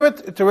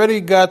it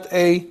already got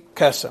a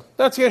kesem.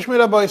 That's Yesh Mi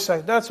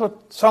Rabboisai. That's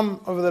what some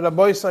of the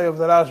Rabboisai of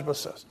the Rashba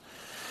says.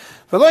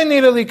 V'loi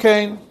nirali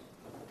kain.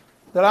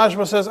 The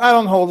Rashba says, I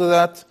don't hold to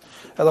that.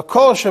 אלא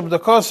כל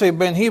שבדקוסי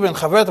בין היא בין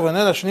חבר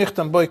ונדע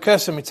שניחתם בוי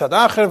קסם מצד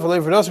אחר ולא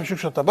יברדוס משוק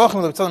של טבחם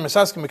ולא בצד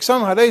המססקים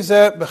מקסם, הרי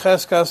זה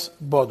בחזקס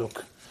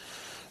בודוק.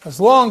 As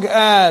long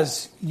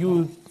as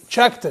you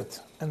checked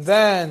it and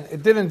then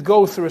it didn't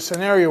go through a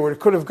scenario where it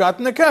could have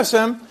gotten a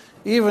kesem,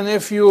 even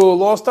if you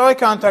lost eye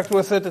contact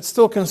with it, it's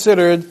still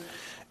considered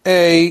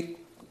a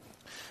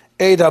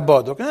Eid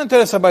HaBoduk. And then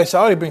Teres Abai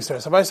Sa'or, he brings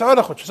Teres Abai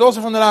Sa'or, which is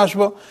also from the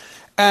Rashba,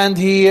 and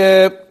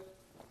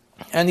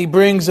he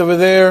brings over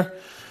there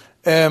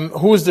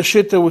who's the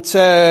shitta which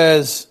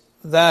says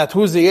that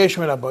who's the Yesh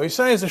Mi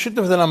Rabboisai is the shitta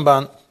of the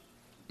Ramban.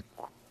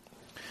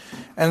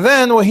 And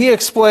then what he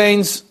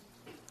explains,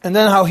 and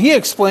then how he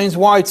explains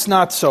why it's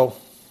not so.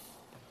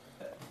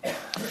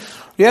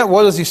 Yeah,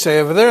 what does he say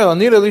over there?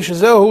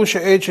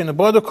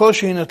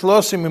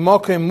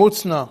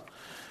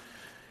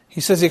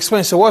 He says, he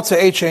explains, so what's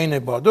a H.A.N.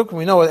 Boduk?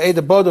 We know what a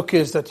Boduk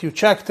is, that you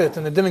checked it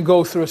and it didn't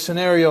go through a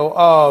scenario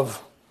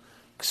of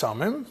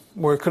Ksamim,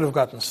 where it could have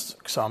gotten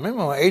Ksamim.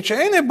 Well,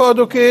 H.A.N.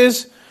 Boduk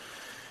is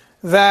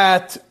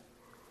that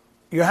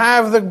you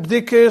have the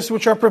bdikas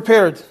which are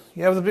prepared.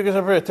 You have the bdikas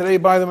prepared. Today you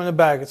buy them in a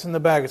bag. It's in the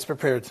bag. It's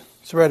prepared.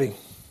 It's ready.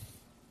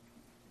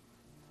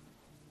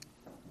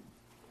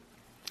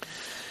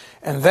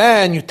 And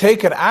then you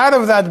take it out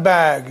of that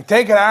bag. You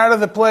take it out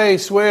of the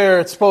place where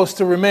it's supposed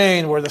to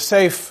remain, where the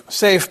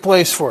safe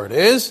place for it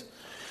is,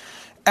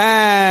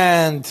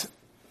 and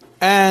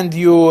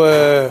you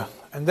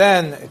and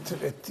then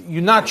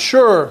you're not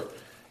sure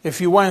if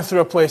you went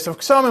through a place of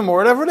ksamim or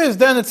whatever it is.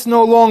 Then it's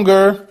no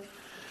longer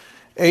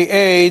a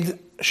aid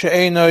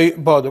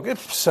she'enoi boduk.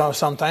 If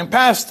some time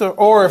passed,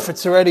 or if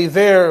it's already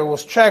there, it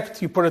was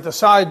checked, you put it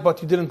aside,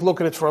 but you didn't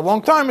look at it for a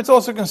long time, it's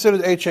also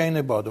considered a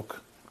she'enoi boduk.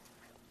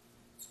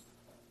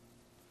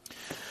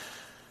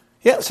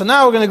 Yeah, so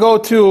now we're going to go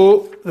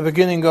to the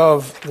beginning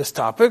of this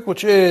topic,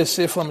 which is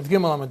Sif Lamed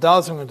Gimel Lamed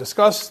Daled, I'm going to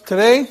discuss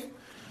today,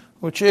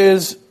 which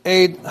is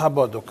Eid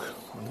HaBoduk.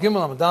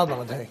 Gimel Lamed Daled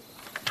Lamed Hey.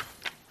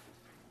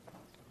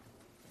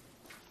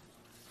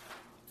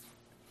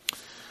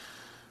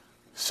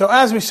 So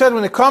as we said,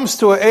 when it comes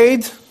to an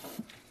Eid,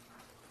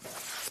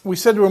 we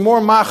said we're more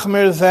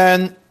machmir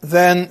than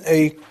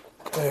a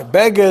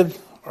beged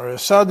or a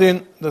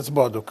sadin that's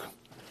Boduk.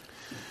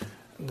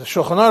 The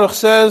Shulchan Aruch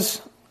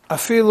says,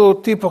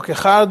 Afilu tipo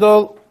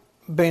kechadol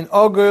ben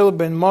ogel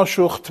ben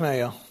moshuch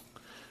tmeya.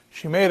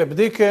 She made a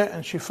bdike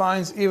and she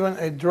finds even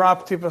a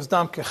drop tipas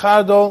dam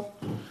kechadol,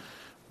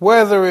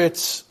 whether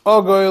it's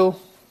ogel,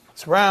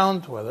 it's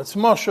round, whether it's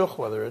moshuch,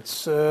 whether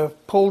it's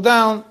pulled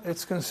down,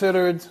 it's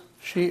considered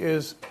she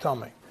is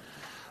tamei.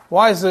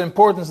 Why is the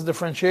importance of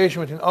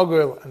differentiation between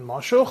ogel and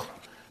moshuch?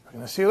 We're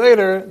going to see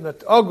later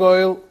that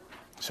ogel,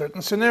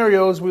 certain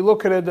scenarios, we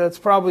look at it,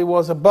 that probably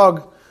was a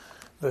bug,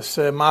 this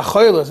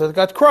ma'achoilas that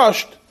got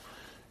crushed.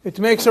 It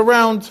makes a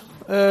round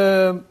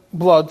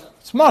blood.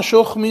 It's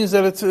mashuch, means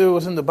that it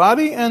was in the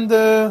body, and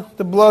the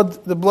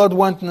blood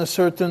went in a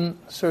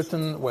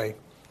certain way.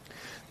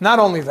 Not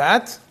only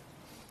that,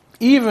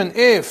 even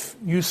if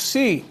you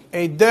see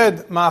a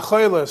dead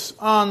ma'achoilas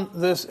on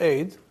this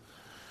aid,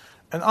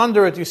 and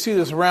under it you see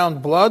this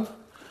round blood,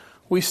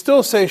 we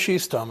still say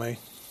she's tamei.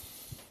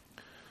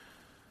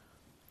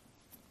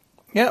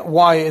 Yeah,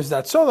 why is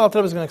that so? The Alter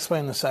Rebbe is going to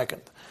explain in a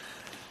second.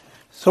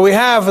 So we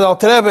have, the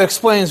Alter Rebbe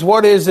explains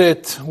what is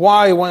it,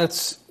 why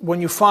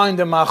when you find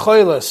a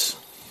ma'achoilas.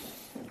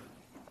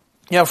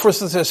 Yeah,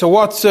 first let's say, so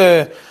what's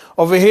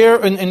over here,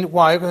 in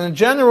why? Because in a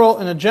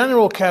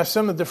general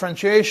kesem, the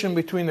differentiation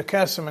between the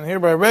kesem and here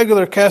by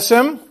regular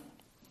kesem,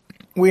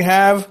 we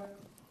have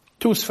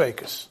two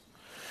sfeikas.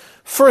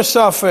 First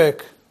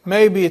suffix,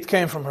 maybe it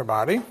came from her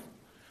body.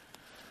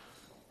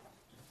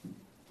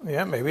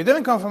 Yeah, maybe it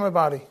didn't come from her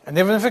body. And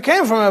even if it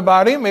came from her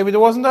body, maybe there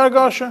wasn't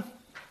argosha.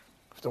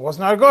 If there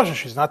wasn't argosha,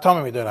 she's not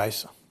tamei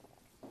midaraisa.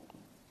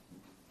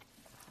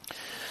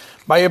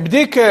 By a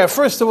bdika,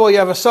 first of all, you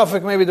have a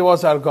suffix, maybe there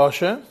was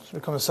argosha, so it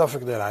becomes a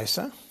suffix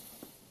deraisa.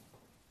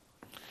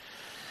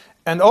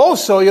 And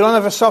also, you don't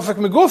have a suffix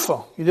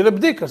megufa. You did a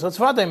bdika, so it's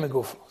vadei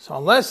megufa. So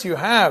unless you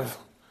have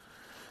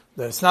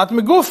that it's not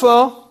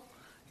megufa,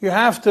 you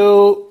have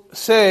to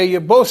say your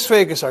both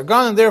sfeikas are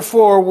gone, and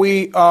therefore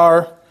we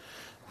are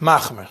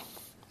machmer.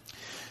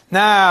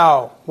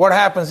 Now, what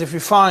happens if you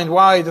find,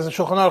 why does the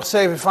Shulchan Aruch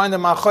say, if you find a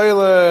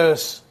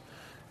ma'achoilas,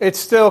 it's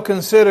still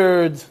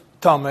considered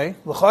tamei?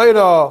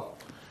 L'chayra,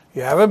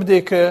 you have a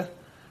bdika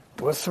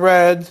with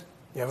thread,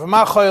 you have a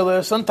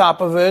ma'achoilas on top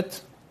of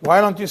it.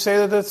 Why don't you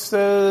say that it's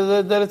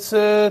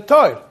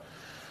toir?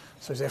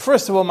 So you say,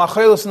 first of all,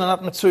 ma'achoilas are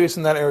not mitzuyos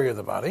in that area of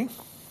the body.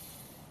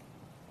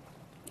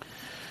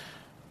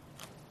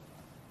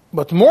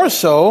 But more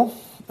so,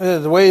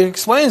 the way he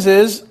explains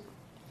is,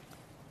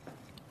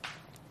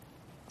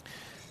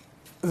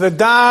 the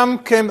dam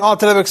came.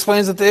 Alter Rebbe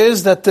explains that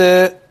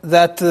the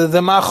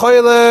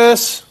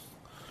ma'achoilas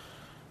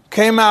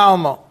came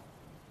alma.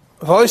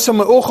 V'oisam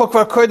me'ucho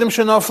kvar koydem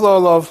shenoflo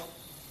olav.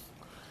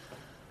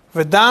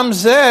 V'dam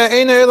zeh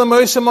eino ela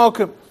moise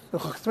mokim.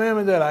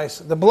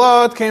 The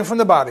blood came from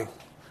the body.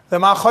 The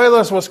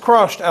machoilas was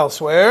crushed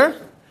elsewhere,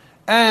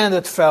 and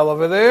it fell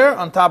over there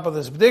on top of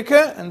this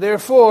bdika, and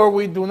therefore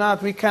we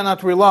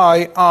cannot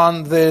rely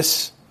on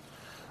this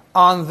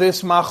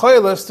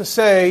machoilas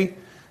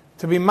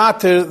to be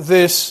matir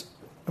this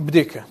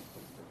bdika.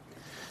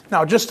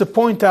 Now, just to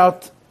point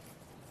out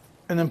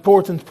an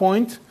important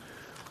point,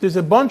 there's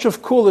a bunch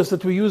of kulas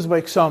that we use by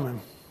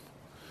ksamim.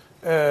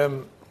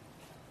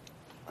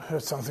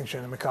 Something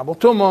shein mekabel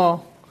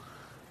tuma,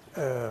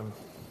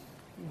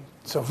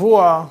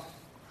 tzavua.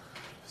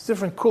 It's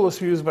different kulas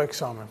we use by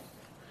ksamim.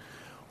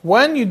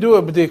 When you do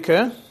a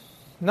bdika,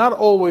 not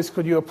always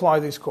could you apply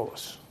these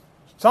kulas.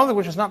 Something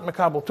which is not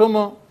mekabel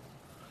tuma,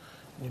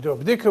 you do a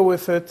bdika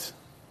with it,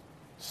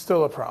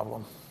 still a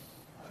problem.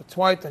 If it's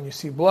white and you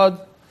see blood,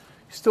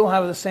 you still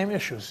have the same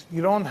issues.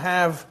 You don't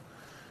have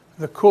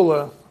the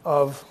kula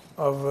of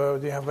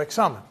you have by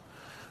ksamim.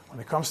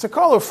 When it comes to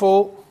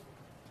colorful,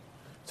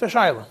 it's a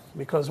shayla,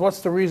 because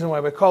what's the reason why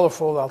by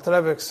colorful? The Alter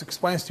Rebbe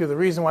explains to you the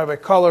reason why by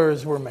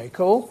colors we're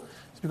mekel.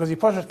 It's because you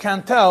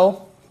can't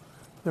tell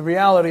the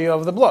reality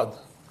of the blood.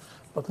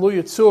 But lu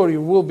yitzur,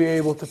 you will be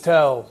able to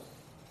tell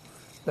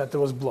that there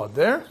was blood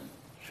there.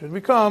 Should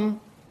become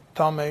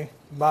tamei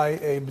by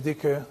a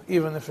bdika,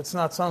 even if it's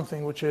not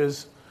something which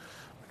is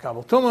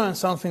kabel tuma and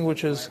something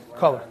which is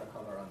color.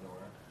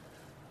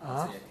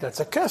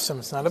 That's a kesem,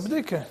 it's not a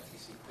bdika.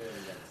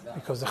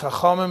 Because the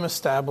chachamim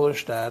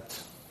established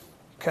that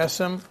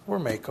kesem were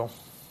mekel.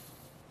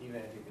 Even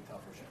if you can tell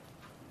for sure.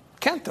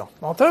 Can't tell.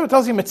 Well, Alter Rebbe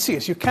tells you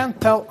metzias. You can't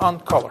tell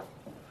on color.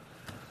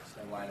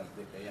 You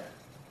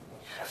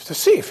have to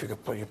see if you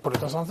put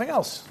it on something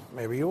else.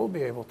 Maybe you will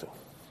be able to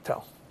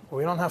tell. But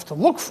we don't have to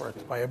look for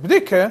it. By a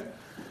bdika,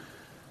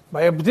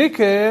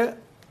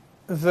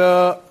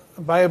 the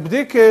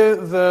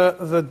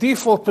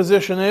default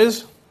position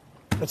is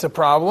it's a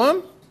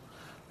problem,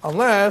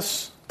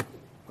 unless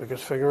we could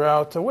figure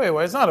out a way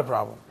why it's not a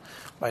problem.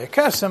 By a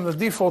kesem, the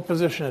default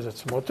position is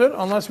it's mutter,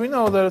 unless we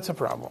know that it's a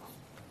problem.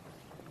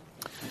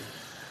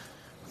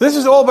 This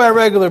is all by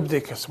regular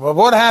bdikas. But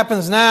what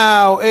happens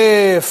now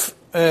if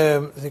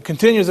it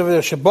continues over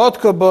there?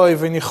 Shebotka boy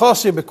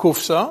v'nichosi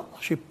bekufsa.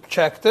 She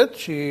checked it.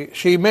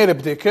 She made a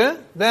bdika.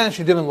 Then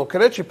she didn't look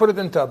at it. She put it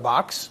into a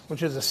box,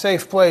 which is a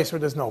safe place where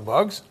there's no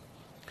bugs.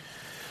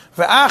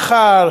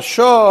 Ve'achar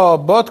sho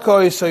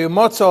botka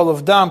isayumotzol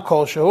of dam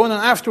kol shehu. And then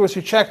afterwards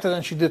she checked it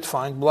and she did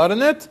find blood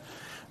in it.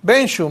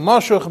 Bein shu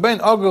moshuch, bein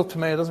ogul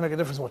tamei. It doesn't make a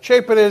difference what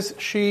shape it is.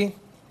 She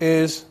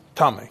is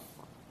tamei.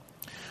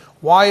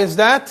 Why is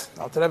that?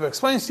 Alter Rebbe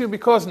explains to you,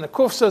 because in the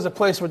kufsa is a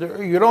place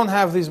where you don't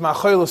have these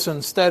machoilus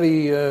and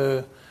steady,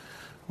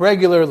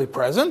 regularly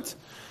present,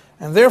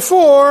 and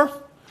therefore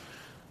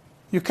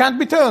you can't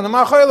be telling the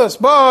machoilus.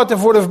 But if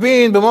it would have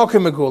been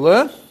b'mokim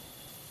megula,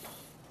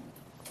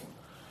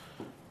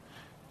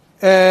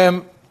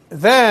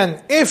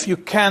 then if you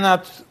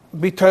cannot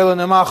be telling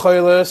the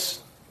machoilus,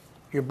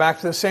 you're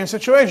back to the same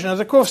situation as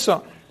a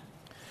kufsa.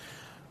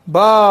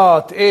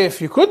 But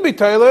if you could be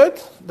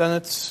tailored,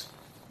 then it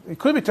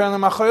could be tailored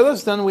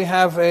machoilus, then we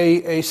have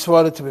a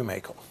swara to be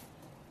makel.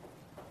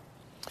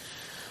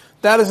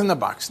 That is in the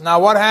box. Now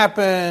what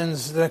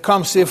happens? There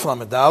comes Sif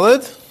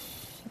Lamedalid.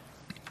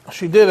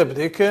 She did a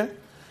bdika.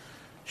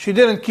 She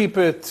didn't keep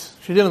it,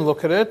 she didn't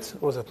look at it.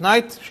 It was at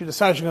night. She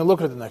decided she's going to look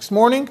at it the next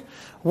morning.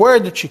 Where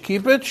did she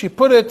keep it? She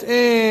put it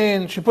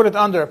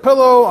under a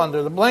pillow,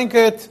 under the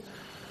blanket.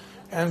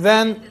 And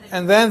then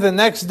the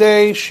next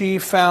day she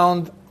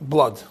found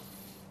blood.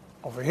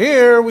 Over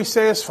here we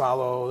say as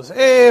follows: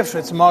 if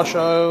it's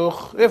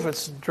mashoch, if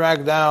it's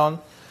dragged down,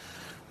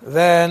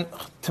 then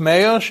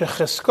tmeya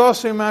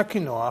shecheskosi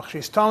ma'kinoach.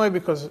 She's telling me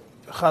because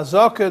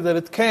chazaka that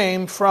it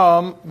came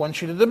from when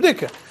she did the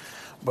bdika.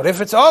 But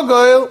if it's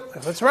ogoil,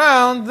 if it's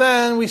round,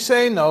 then we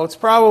say no. It's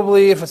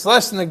probably, if it's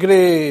less than the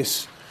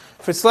gris,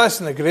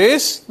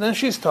 then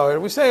she's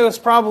tired. We say it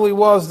probably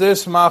was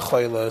this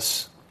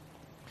machoilus.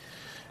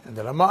 And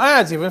the Rama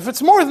adds, even if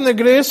it's more than the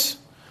gris,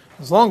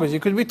 as long as you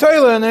could be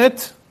toilet in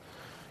it,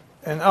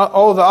 and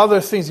all the other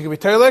things you could be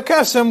toilet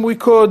kasem, we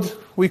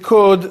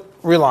could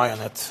rely on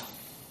it.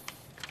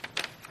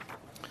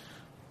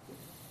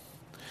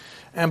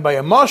 And by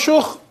a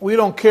mashuch, we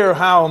don't care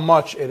how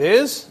much it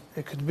is.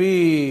 It could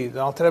be,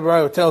 the Alter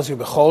Rebbe tells you,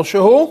 b'chol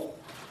shehu.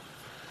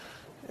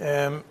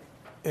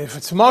 If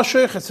it's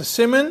mashuch, it's a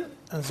siman,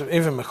 and it's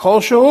even b'chol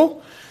shehu.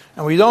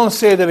 And we don't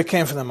say that it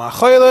came from the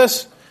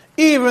machoilus.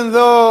 Even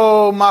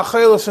though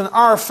machoilus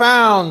are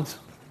found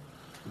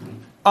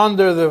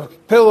under the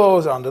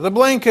pillows, under the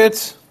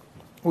blankets,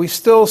 we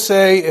still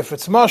say, if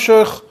it's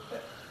mashuch,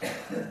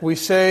 we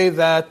say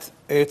that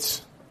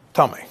it's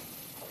tamei.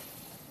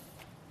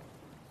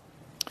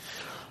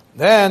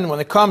 Then, when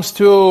it comes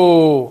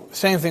to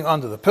same thing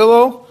under the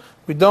pillow,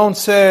 we don't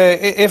say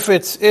if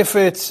it's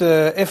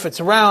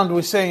round.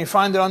 We say you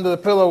find it under the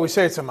pillow. We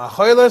say it's a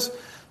machoilus.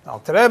 Now,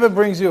 Alter Rebbe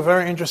brings you a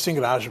very interesting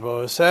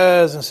rashba. It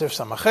says in Sif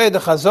Samachay the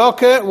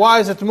Chazake. Why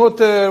is it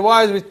mutter?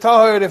 Why is it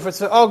tahir if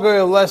it's an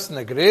ogel less than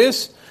a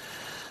gris?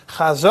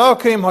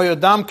 Chazakim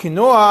hoyodam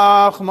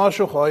kinuach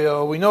mashuch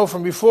hoyo. We know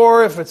from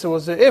before if it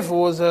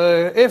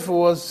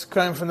was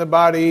coming from the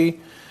body,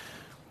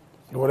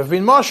 it would have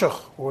been mashuch.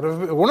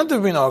 It wouldn't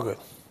have been agul.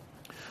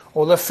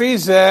 Or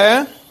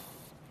lefizeh,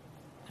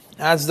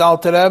 adds the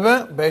Alter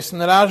Rebbe, based on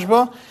the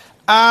Rashba,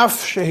 af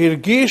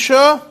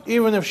shehirgisha,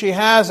 even if she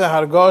has a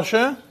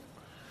hargosha,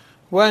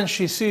 when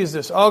she sees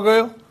this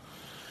agul,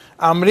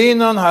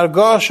 amrinon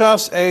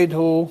hargoshas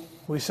eidhu.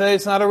 We say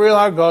it's not a real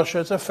hargosha,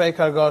 it's a fake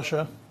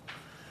hargosha.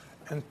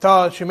 And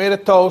she made a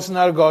toast in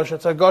hargosha,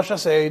 it's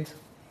hargosha's aid.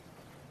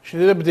 She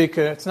did a bdika,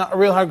 it's not a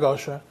real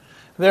hargosha.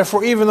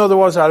 Therefore, even though there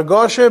was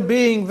hargosha,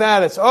 being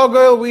that it's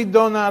agul, we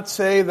do not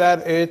say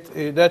that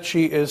that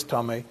she is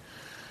tamei.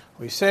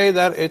 We say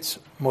that it's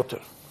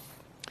mutter.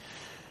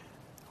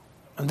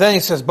 And then he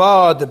says,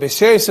 but the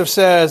Beis Yosef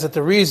says that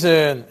the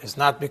reason is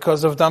not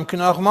because of dam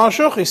kinuach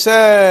mashuch. He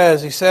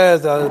says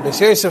that the Beis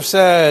Yosef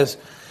says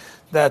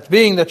that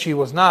being that there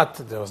was no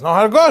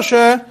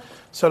hargosha,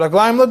 so the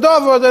glaim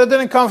ladava, that it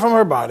didn't come from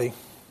her body.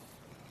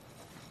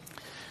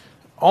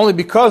 Only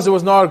because there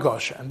was no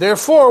hargosha. And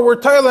therefore, we're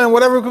tailing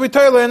whatever could be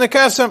tailing in the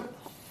kesem.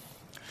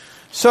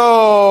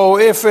 So,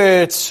 if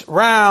it's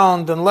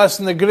round and less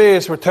than the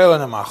gris, we're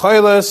tailing a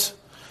machilas.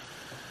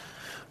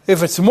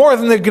 If it's more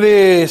than the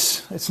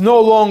gris, it's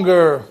no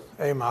longer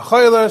a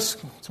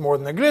machilas. It's more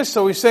than the gris.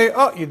 So we say,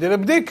 oh, you did a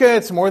bdika,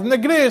 it's more than the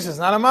gris, it's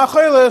not a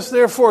machilas,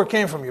 therefore it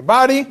came from your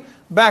body,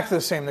 back to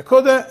the same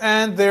nekuda,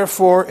 and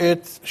therefore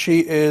she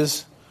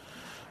is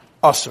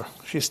asur.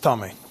 She's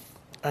tamei.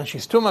 And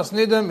she's tumas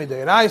nidam,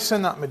 midei raisa,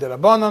 not midei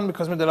rabbanon,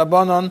 because midei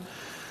rabbanon,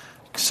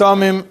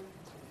 ksamim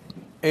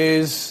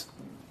is,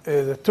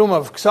 the tum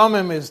of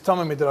ksamim is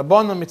tamei midei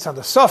rabbanon, it's not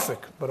a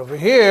suffix. But over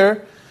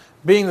here,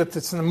 being that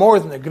it's more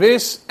than a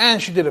gris,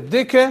 and she did a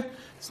bdike,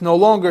 it's no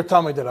longer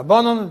tamei midei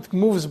rabbanon, it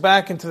moves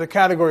back into the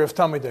category of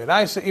tamei midei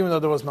raisa, even though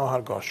there was no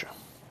hargosha.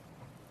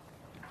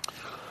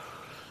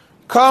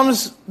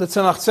 Comes the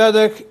Tzemach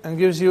Tzedek and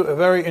gives you a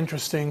very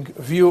interesting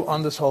view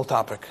on this whole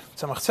topic.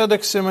 Tzemach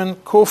Tzedek Siman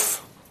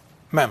Kuf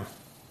Mem.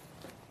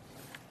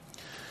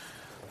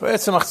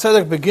 Tzemach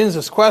Tzedek begins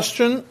this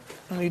question,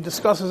 and he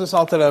discusses this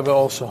Alter Rebbe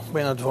also,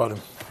 Bein HaDvarim.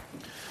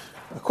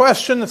 The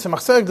question that Tzemach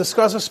Tzedek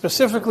discusses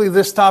specifically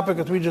this topic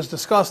that we just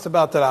discussed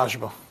about the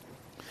Rashba.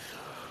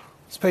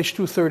 It's page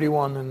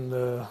 231 in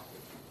the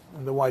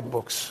white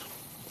books.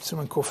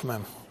 Siman Kuf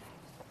Mem.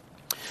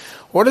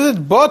 What is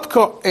it?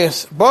 Bodko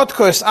is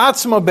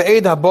atzma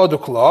be'ed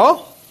ha-boduk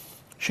lo.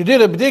 She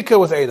did a bdika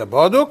with eid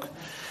ha-boduk.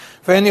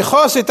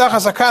 Ve'nichos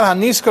itachas akar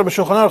ha-niskar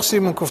b'shulchan aruch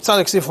siman kuf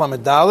tzadik sif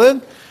lamed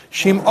daled.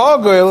 Shim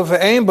ogel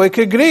ve'ein boi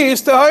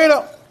kegris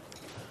tehayra.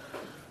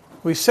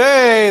 We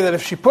say that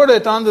if she put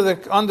it under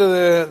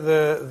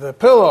the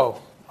pillow,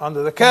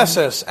 under the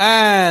keses,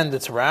 and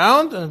it's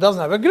round, and it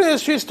doesn't have a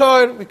gris, she's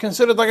tired. We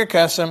consider it like a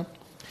kesem.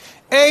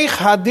 Eich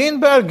hadin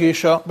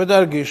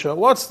bedargisha.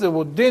 What's the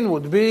din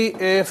would be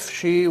if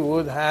she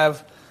would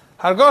have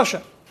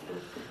hargosha?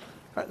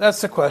 Right,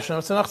 that's the question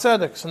of Tzemach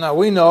Tzedek. So now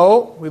we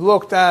know, we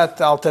looked at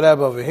Alter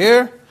Rebbe over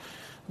here,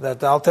 that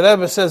the Alter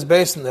Rebbe says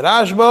based on the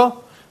Rashba,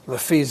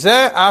 lefi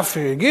zeh af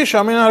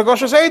hargisha min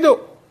hargosha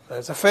seidu.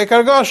 That's a fake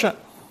hargosha.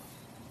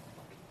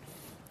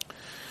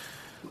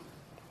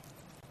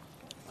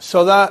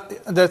 So that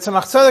the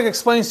Tzemach Tzedek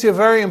explains to you a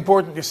very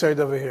important yesod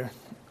over here.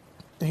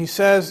 He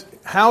says,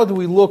 how do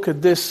we look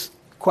at this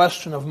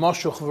question of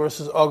mashuch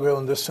versus agel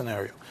in this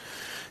scenario?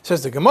 He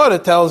says the Gemara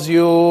tells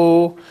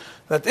you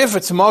that if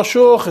it's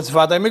mashuch, it's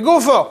vaday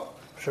migufa.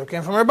 Sure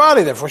came from her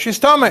body, therefore she's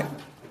tamei.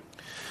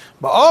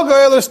 But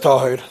agel is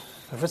tahir.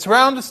 If it's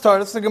round, it's tahir.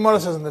 That's the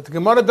Gemara says. And that the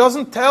Gemara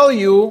doesn't tell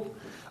you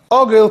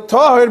agel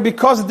tahir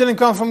because it didn't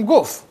come from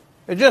guf.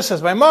 It just says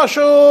by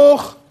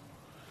mashuch,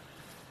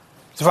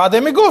 it's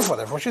vaday migufa,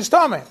 therefore she's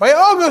tamei. By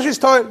agel, she's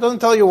tahir. It doesn't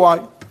tell you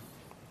why.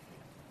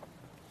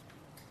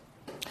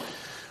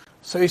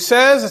 So he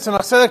says,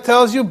 Tzemach Tzedek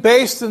tells you,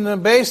 based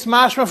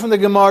mashma from the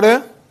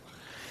Gemara,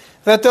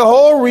 that the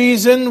whole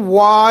reason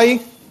why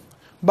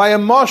by a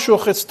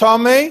mashuch it's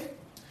tamei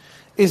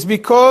is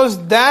because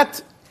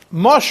that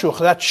mashuch,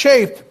 that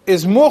shape,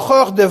 is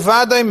muchach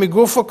devadai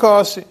migufa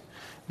kasi.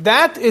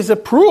 That is a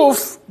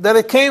proof that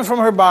it came from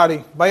her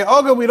body. By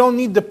agel, we don't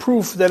need the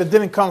proof that it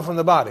didn't come from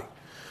the body.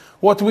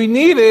 What we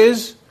need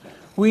is,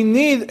 we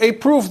need a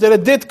proof that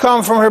it did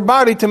come from her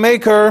body to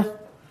make her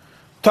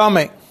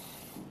tamei.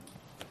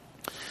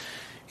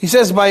 He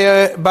says by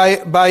a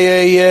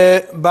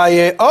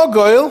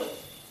ogoil,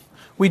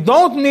 we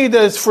don't need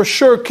that it for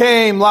sure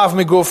came lav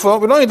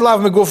megufa. We don't need lav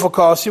megufa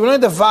kasi. We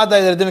don't need the vadai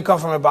that it didn't come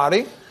from her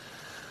body.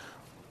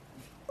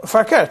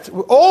 Farket.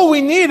 All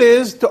we need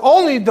is the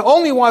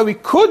only why we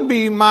could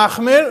be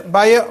machmir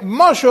by a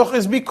mashuch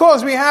is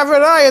because we have a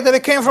raya that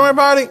it came from her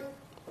body.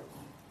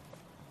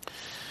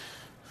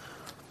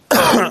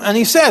 And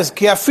he says,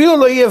 Ki afilu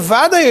lo yeh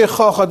vadai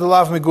yechochad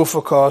lav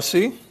megufa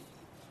kasi.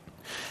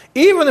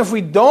 Even if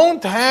we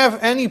don't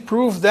have any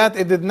proof that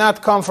it did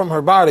not come from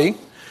her body,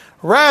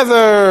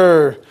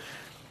 rather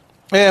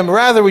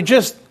we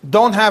just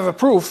don't have a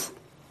proof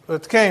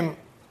that it came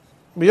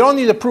We don't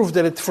need a proof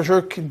that it for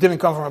sure didn't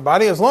come from her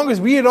body. As long as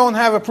we don't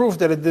have a proof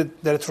that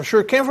it for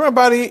sure came from her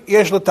body,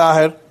 yesh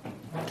l'taher.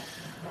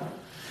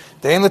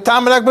 Only by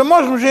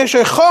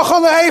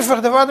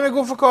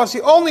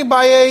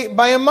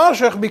a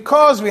mashach,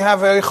 because we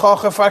have a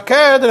chocha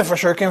farker that it for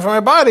sure came from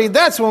her body.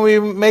 That's when we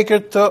make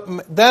it.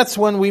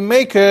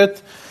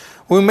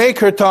 We make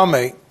her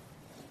tamei.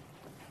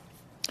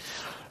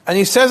 And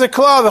he says a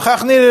klal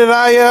v'chach nir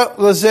raya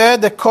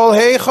lazeh de kol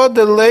heichod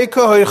de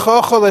leiko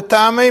heichocha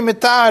letamei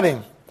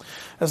mitarim.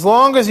 As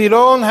long as you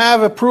don't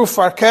have a proof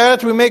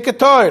farker, we make a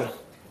toir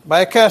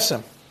by a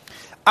kesem.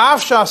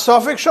 Afsha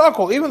suffix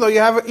shakol, even though you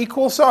have an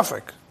equal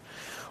suffix.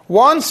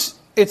 Once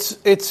it's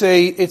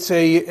a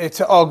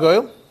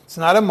ogel, it's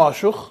not a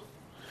mashuch.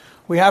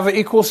 We have an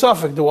equal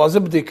suffix. There was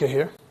a bdika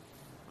here.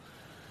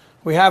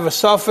 We have a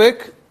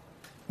suffix.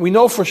 We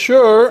know for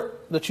sure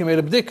that she made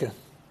a bdika.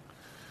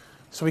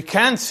 So we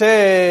can't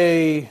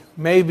say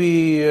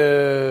maybe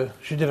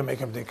she didn't make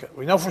a bdika.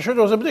 We know for sure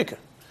there was a bdika.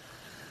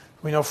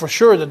 We know for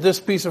sure that this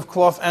piece of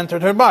cloth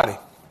entered her body.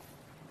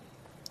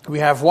 We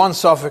have one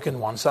suffix in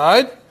one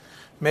side.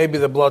 Maybe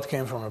the blood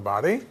came from her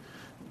body.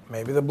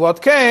 Maybe the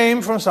blood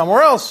came from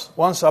somewhere else.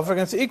 One suffix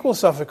against the equal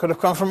suffix. Could have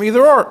come from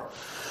either or.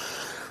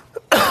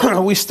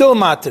 We still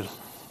matter.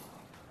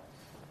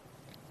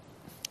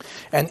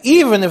 And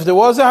even if there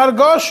was a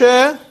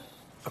hargoshe,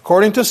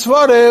 according to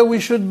Svare, we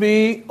should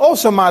be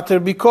also matter,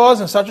 because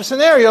in such a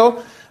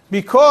scenario,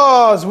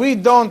 because we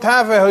don't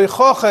have a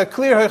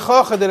clear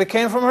heichocha that it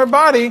came from her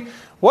body,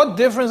 what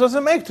difference does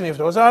it make to me if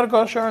there was a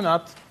hargoshe or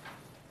not?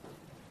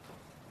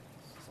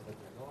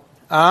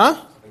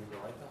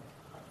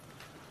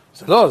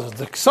 לא,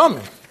 זה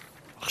קסומים.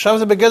 עכשיו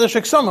זה בגדר של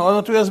קסומים, עוד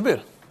מעט הוא יסביר.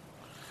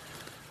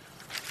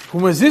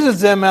 הוא מזיז את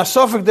זה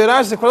מהסופק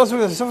דרש, זה כבר לא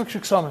סופק, זה סופק של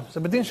קסומים. זה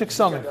בדין של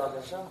קסומים.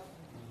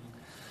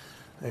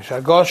 יש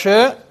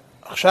הרגושה,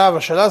 עכשיו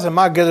השאלה זה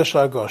מה הגדר של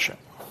הרגושה.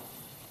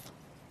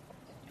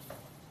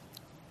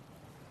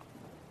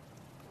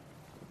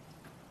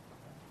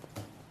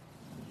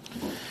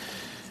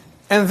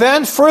 And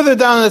then further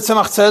down in the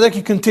Tzemach Tzedek,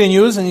 he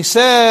continues and he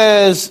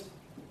says,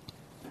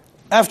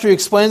 after he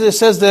explains it, he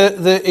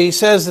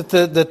says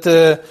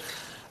that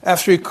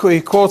after he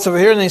quotes over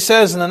here, and he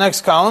says in the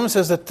next column, he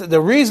says that the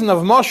reason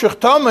of Moshuch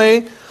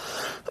Tomei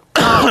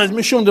is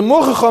Mishum de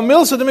Muchacha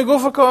Milsa de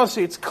Migufa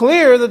Kasi. It's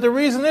clear that the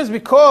reason is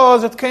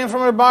because it came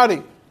from her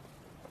body.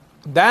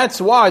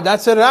 That's why.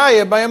 That's a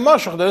raya by a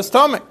Moshuch that is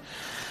Tomei.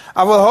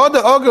 Aval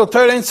Hoda Ogel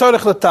Ter Ein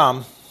Tzorech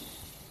Latam.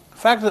 The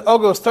fact that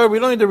Ogel is Ter, we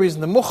don't need the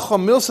reason. The Muchacha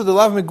Milsa de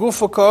Lav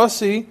Migufa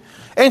Kasi.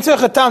 We don't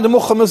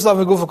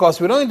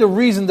need the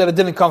reason that it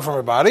didn't come from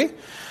her body.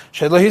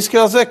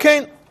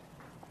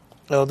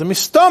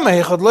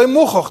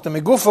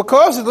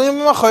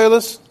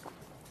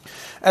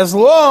 As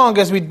long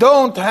as we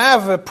don't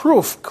have a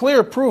proof,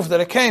 clear proof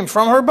that it came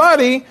from her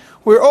body,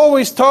 we're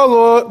always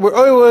toile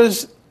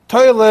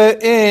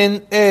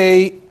in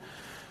a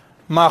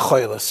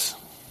machoilus.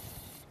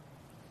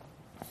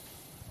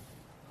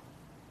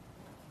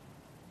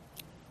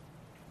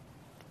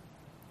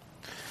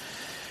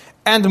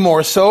 And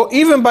more so,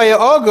 even by a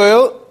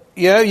ogel,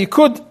 you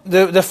could.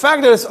 The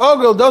fact that it's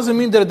ogel doesn't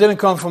mean that it didn't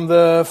come from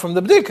the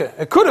bdika.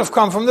 It could have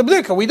come from the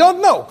bdika. We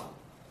don't know.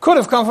 Could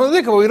have come from the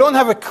bdika, but we don't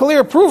have a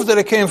clear proof that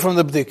it came from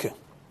the bdika.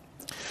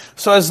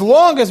 So as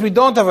long as we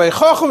don't have a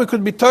chachu, we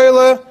could be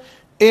toile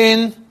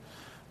in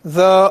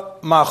the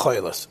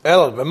machoilus.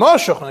 Elot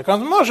b'moshoch, when it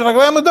comes to moshoch, like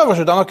le'amadover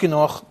shadam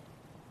hakinuach.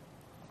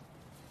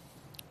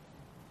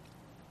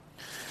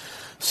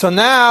 So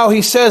now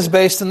he says,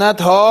 based on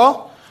that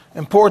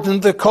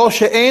important,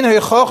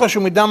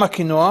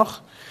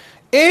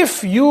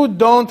 if you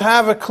don't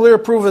have a clear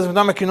proof as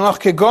Midam HaKinuach,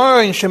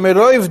 kegoin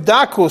shemeroiv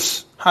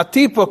dakus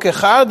hatipo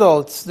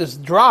kechadol, this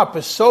drop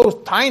is so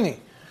tiny.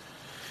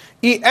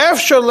 You can't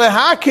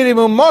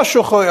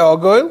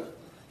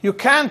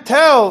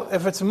tell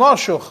if it's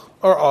moshuch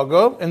or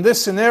ogel. In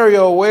this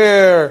scenario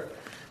where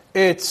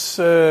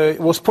it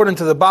was put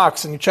into the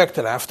box and you checked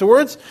it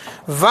afterwards,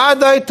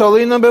 vaday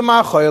tolina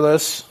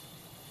b'machoiles.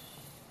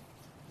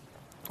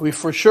 We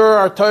for sure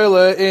are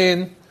toile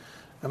in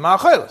the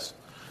ma'acheles,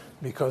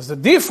 because the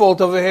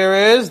default over here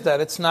is that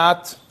it's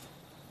not,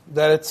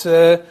 that it's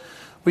the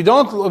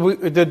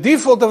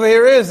default over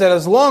here is that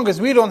as long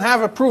as we don't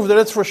have a proof that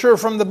it's for sure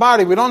from the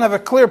body, we don't have a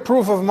clear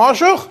proof of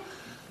mashuch,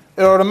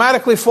 it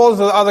automatically falls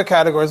to the other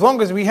category. As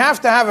long as we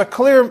have to have a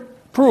clear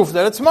proof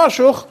that it's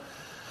mashuch,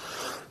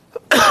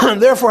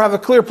 therefore have a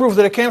clear proof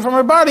that it came from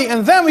her body,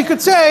 and then we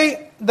could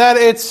say that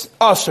it's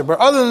usher. But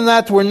other than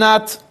that, we're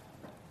not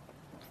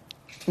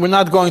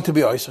going to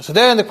be oyster. So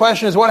then the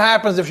question is, what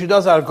happens if she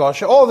does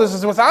argosha? All this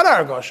is without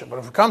argosha. But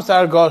if it comes to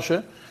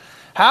argosha,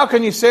 how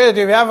can you say that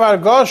if you have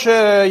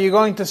argosha, you're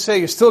going to say,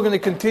 you're still going to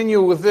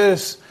continue with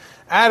this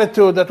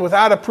attitude that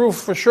without a proof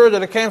for sure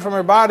that it came from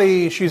her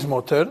body, she's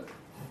mutter?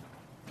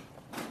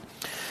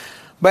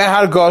 By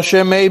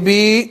argosha,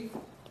 maybe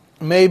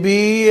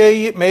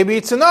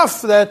it's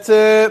enough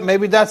that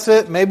maybe that's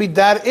it. Maybe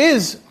that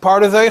is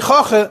part of the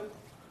eichacha.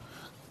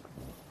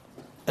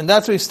 And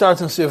that's where he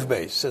starts in Sif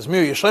Beis. He says,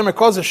 Mir Yishlemer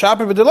calls a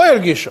shaper b'delay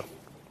ergisha.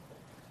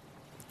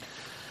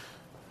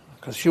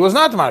 because she was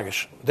not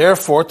margish.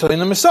 Therefore,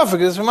 Talina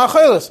Misafik is from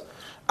Achelis.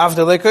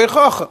 After Lekei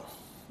Chocha.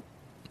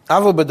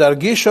 Aval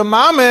B'dargisha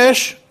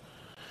Mamesh,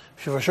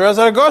 Shivashur Az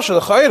Argosha,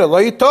 L'chayra, Lo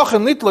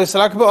Yitochen Litlo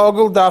Yisrak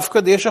B'ogel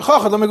Dafka D'Yesha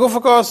Chocha, Lo Megufa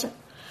Kosi.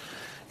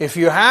 If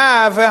you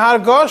have a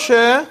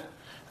Hargosha,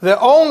 the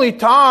only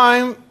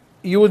time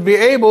you would be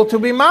able to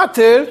be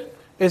matir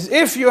is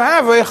if you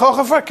have a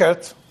Chocha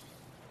Fakert.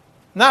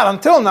 Not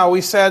until now we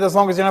said as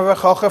long as you have a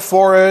Chocha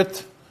for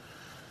it,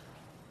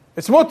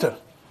 it's mutter.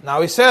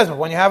 Now he says,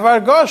 when you have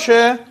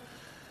Argosha,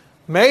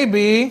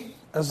 maybe,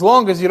 as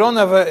long as you don't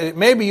have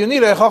maybe you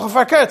need a Chocha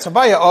Fakert. So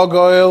by your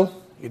Ogoil,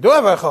 you do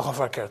have a Chocha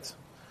Fakert.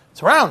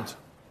 It's round.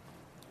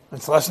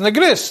 It's less than a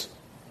gris.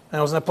 And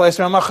it was in a place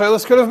where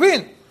Machelis could have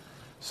been.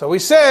 So we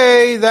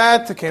say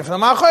that it came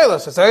from the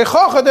Machelis. It's a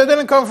Chocha that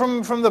didn't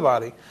come from the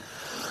body.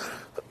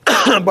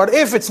 But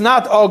if it's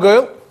not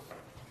Ogoil,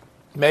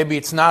 maybe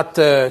it's not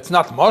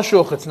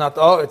Moshuch,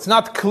 it's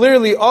not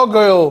clearly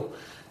Ogoil,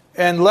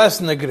 and less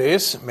than a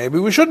gris, maybe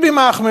we should be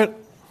machmir.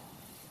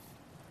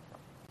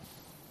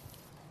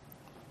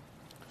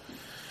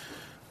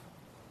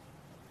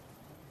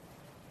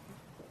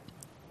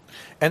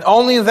 And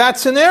only in that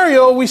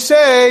scenario we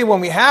say,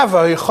 when we have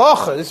a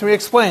hichocha, this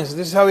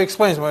is how he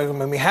explains,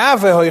 when we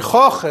have a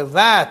hichocha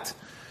that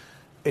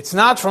it's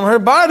not from her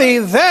body,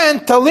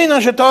 then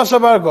talina shetasa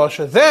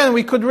bargosha. Then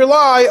we could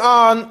rely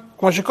on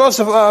Moshe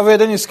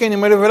Avedan Yiskini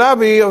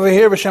Merivarabi over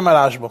here b'Shem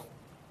Arashbo.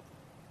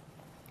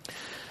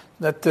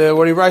 That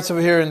what he writes over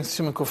here in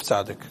Siman Kuf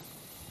Tzadik.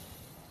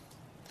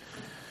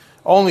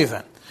 Only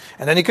then.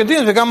 And then he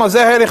continues, V'gam al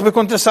zeherich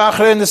b'kunte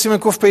sachre in the Siman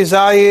Kuf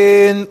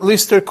Peizayin,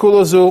 lister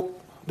kulozu.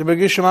 The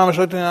Bergish Shema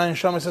Mashlotin Ayin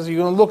Shama says,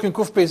 you're going to look in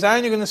Kuf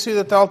Peizayin, you're going to see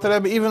that the Alter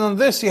Rebbe, even on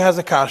this, he has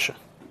a kasha.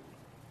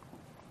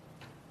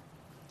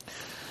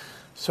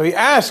 So he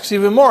asks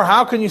even more,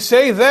 how can you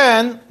say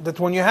then that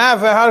when you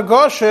have a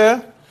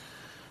Hargoshe,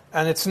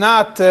 and it's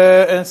not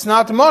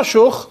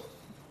Moshuch,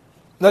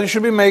 that it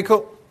should be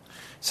Mekel?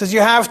 Says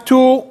you have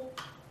two,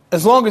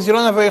 as long as you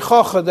don't have a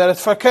Chocha, that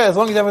it's Fakeh, as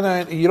long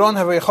as you don't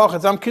have a Chocha,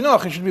 it's Am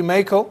Kinoch, it should be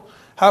Mekel.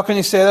 How can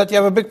you say that? You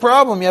have a big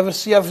problem. You have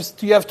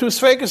two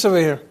Sfekas over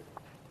here.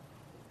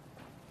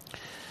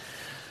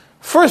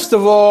 First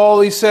of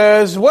all, he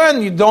says,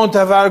 when you don't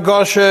have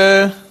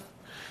Argoshe,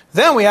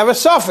 then we have a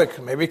suffix.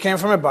 Maybe it came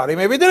from a body,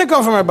 maybe it didn't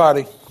come from a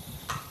body.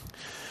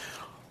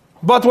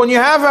 But when you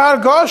have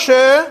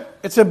Argoshe,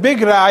 it's a big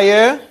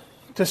raya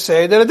to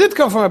say that it did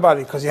come from a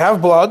body, because you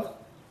have blood,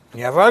 and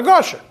you have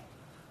Argoshe.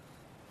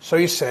 So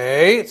you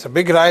say, it's a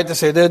big raya to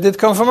say that it did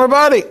come from her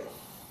body.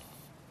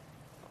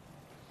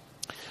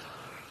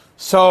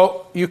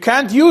 So you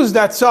can't use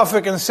that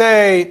suffix and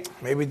say,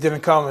 maybe it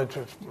didn't come,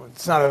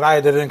 it's not a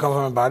raya that didn't come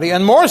from her body.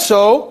 And more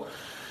so,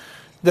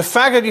 the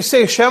fact that you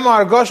say, Shema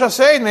Argosha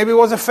said, maybe it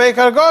was a fake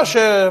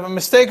Argosha, a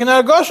mistaken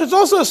Argosha, it's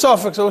also a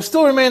suffix, so it will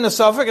still remain a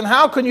suffix. And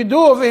how can you do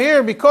over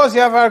here, because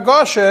you have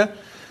Argosha,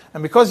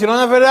 and because you don't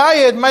have a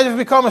raya, it might have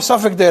become a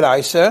suffix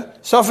deraisa,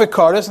 suffix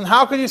chorus, and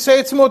how can you say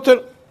it's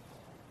mutter?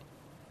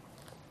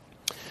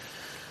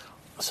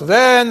 So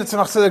then the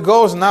Tzemach Tzedek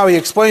goes, and now he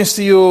explains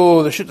to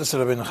you the Shittas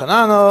of Rabbeinu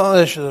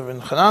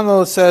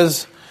Chananel. It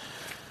says,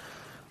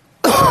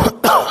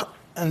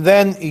 and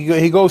then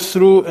he goes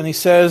through and he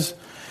says,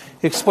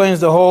 he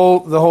explains the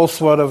whole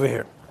swat over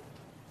here.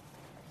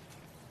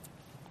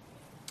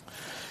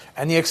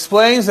 And he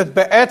explains that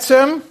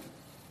be'etzem,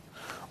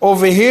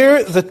 over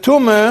here, the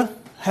tumah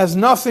has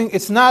nothing,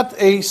 it's not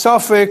a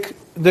suffix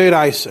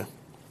deraisa.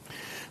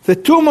 The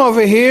tumah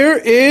over here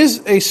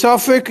is a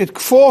suffix, it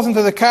falls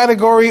into the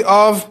category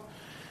of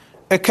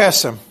a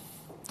kesem.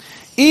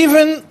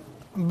 Even,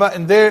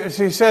 but there,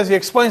 so he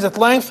explains at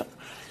length,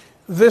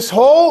 this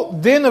whole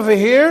din over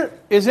here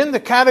is in the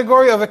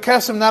category of a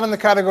kesem, not in the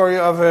category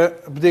of a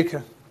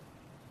bdika.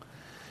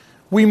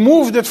 We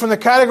moved it from the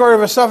category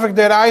of a suffix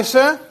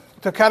deraisa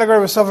to the category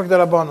of a suffix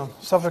derabbanon,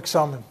 suffix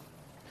samim.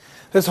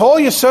 This whole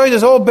Yesod,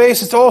 this whole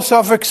base, it's all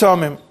suffix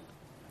samim.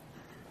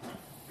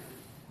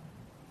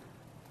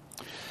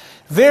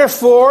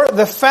 Therefore,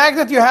 the fact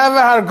that you have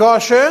a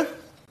hargosha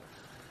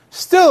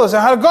still is a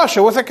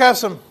hargosha with a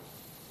kesem.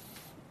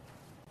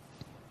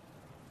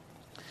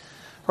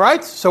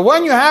 Right? So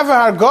when you have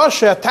a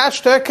hargosha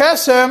attached to a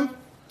kesem,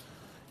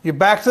 you're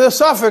back to the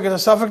suffix, and the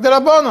suffix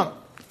derabbanon.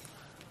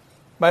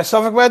 By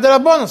suffix by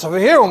derabbanon. So over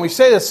here, when we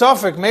say the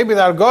suffix, maybe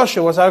the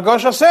hargosha was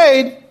hargosha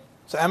said,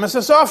 it's emes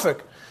a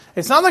suffix.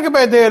 It's not like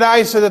about the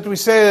deraisa that we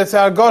say that it's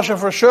hargosha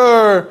for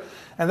sure,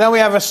 and then we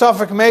have a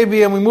suffix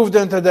maybe, and we moved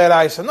into the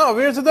deraisa. No, over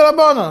here it's a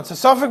derabbanon. It's a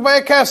suffix by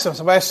a kesem.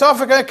 So by a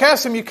suffix and a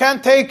kesem, you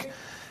can't take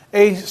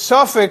a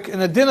suffix in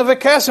a din of a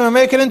kesem and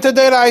make it into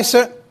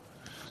deraisa.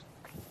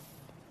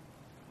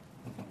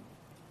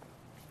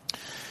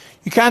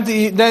 You can't.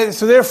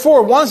 So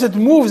therefore, once it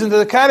moves into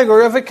the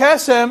category of a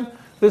kesem,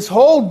 this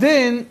whole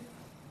din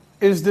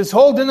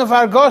of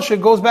argosha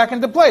goes back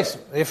into place.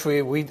 If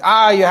you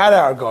had an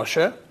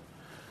argosha,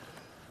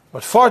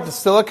 but fart it's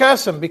still a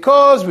kesem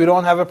because we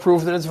don't have a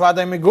proof that it's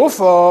vaday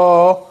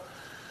megufo.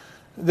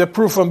 the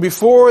proof from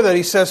before that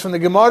he says from the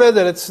Gemara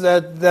that it's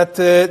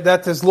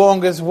that as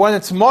long as when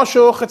it's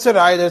moshuch, it's a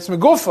raya that it's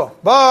megufa.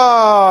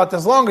 But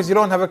as long as you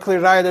don't have a clear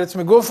raya that it's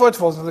megufa, it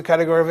falls into the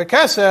category of a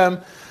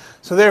kesem.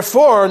 So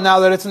therefore, now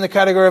that it's in the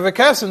category of a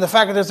kesem, the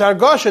fact that it's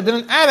argosha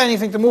didn't add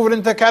anything to move it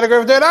into the category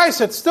of the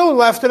deraisa. It still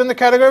left it in the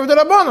category of the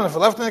rabbanon. If it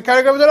left it in the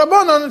category of the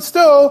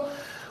rabbanon,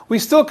 we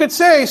still could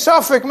say,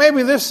 Safek,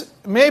 maybe this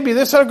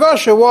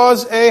hargosha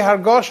was a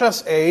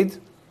hargoshas aid,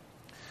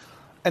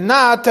 and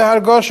not a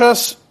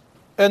hargoshas,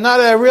 and not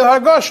a real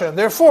hargosha.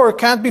 Therefore, it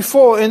can't be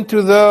fall into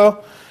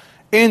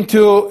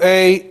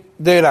a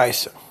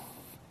deraisa.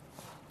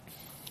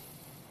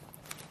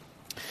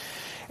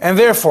 And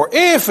therefore,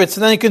 if it's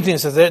then he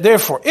continues, says,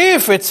 therefore,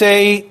 if it's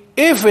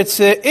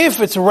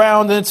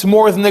round and it's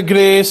more than the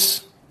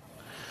gris,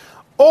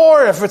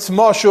 or if it's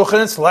moshuch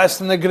and it's less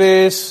than the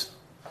gris,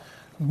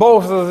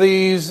 both of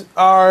these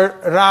are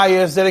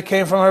rayas that it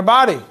came from her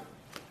body.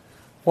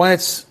 When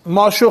it's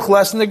moshuch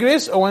less than the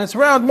gris, or when it's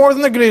round more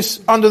than the gris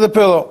under the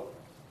pillow.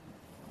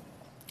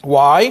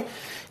 Why?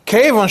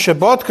 Kevon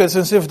shebotkas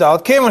and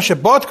sifdal. Kevon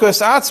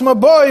shebotkas atzma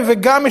boy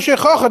v'gam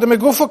mishechocha the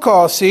megufa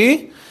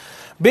kasi.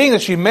 Being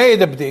that she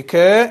made a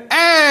bdika,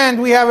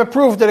 and we have a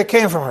proof that it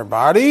came from her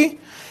body.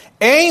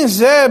 Ein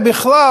zeh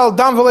bichlal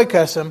dam v'lei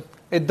kesem.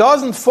 It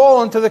doesn't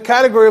fall into the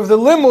category of the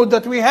limud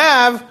that we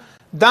have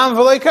dam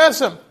v'lei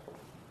kesem.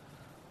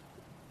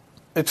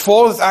 It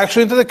falls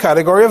actually into the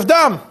category of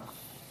dam.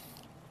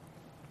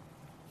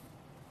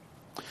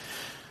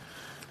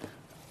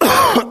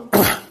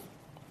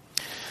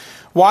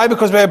 Why?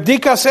 Because by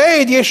abdika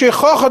said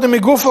yeshechocha de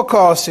migufa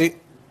kasi.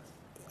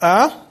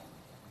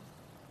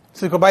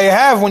 So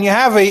when you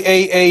have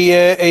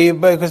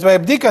because by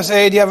abdika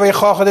said you have a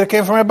chocha that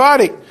came from her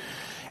body,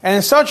 and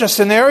in such a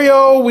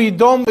scenario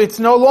it's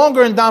no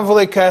longer in dam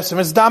v'lei kesem,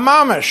 it's dam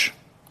mamish.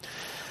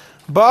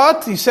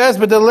 But he says,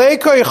 but the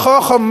leiko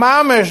chocha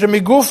mamish the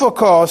migufa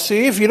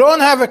kasi. If you don't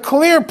have a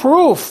clear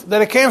proof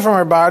that it came from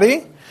her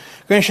body,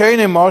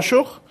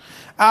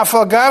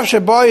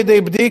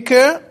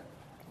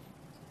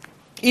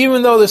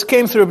 even though this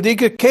came through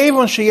Bdika,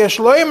 Kevon sheyesh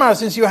loymar,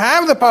 since you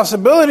have the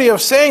possibility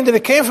of saying that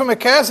it came from a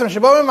kesem,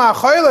 shebom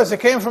ma'achoyles, it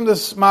came from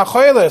this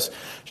ma'achoyles,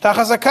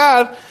 shtachas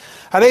akar,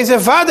 harei ze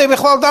vadei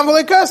bichlal dam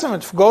v'lei kesem.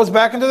 It goes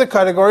back into the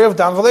category of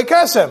dam v'lei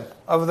kesem,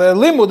 of the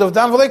limud of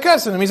dam v'lei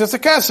kesem. It means it's a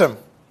kesem.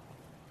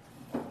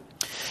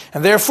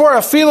 And therefore,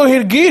 afilu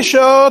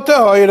hirgisho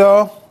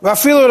tehoiro,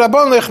 v'afilu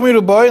rabban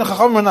lechmiru boi, and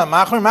chacham menam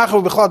machmir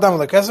bichlal dam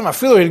v'lei kesem,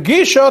 afilu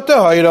hirgisho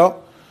tehoiro.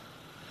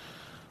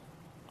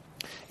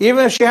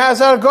 Even if she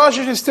has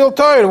argosha, she's still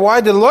tired.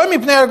 Why? The loy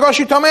mipnei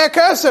argoshi tomei a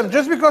kesem.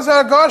 Just because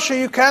argosha,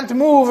 you can't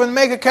move and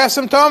make a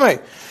kesem tomei.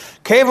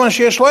 Kevon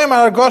sheyesh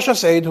loymar argosha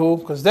seidhu.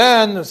 Because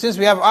then, since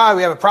we have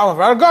a problem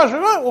with argosha,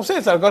 well, we'll say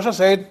it's argosha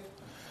seid.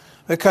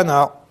 The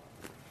canal.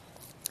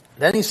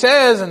 Then he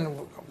says, and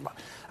you're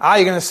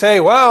going to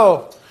say,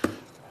 well,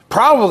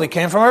 probably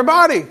came from her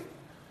body.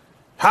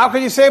 How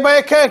can you say by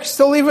a kesem?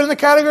 Still leave it in the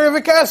category of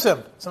a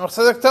kesem. So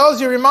Tzadok tells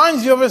you,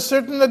 reminds you of a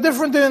certain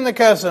different thing in the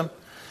kesem.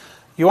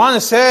 You want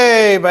to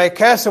say by a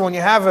kesem when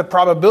you have a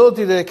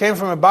probability that it came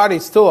from a body,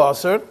 it's still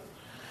asur.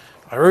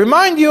 I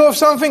remind you of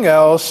something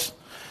else.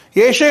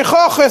 Sometimes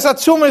the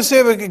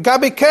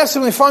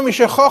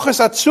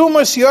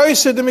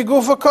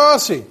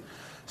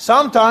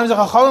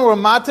chachamim were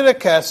matir a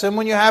kesem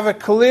when you have a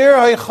clear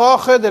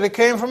heichoche that it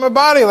came from a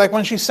body, like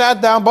when she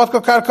sat down,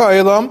 botko karka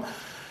elam,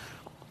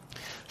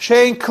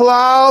 shein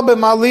klal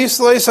b'malis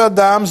leis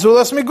adam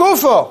zulas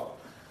migufo.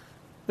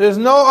 There's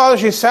no other.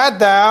 She sat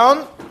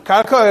down,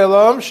 karka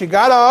elam, she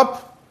got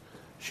up,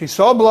 she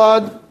saw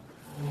blood,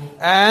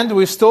 and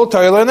we still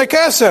toilet in the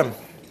kesem.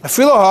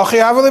 Afilo hachi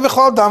avali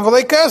b'chol dam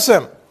v'lei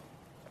kesem.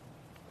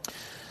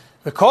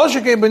 The kol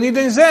shekei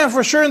b'nidin zeh,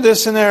 for sure in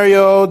this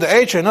scenario, the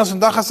eicher nosen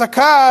dachas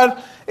akar,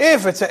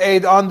 if it's an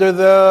aid under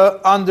the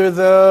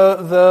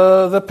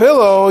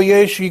pillow,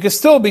 you can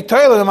still be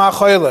toilet in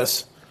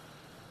ma'achoyles.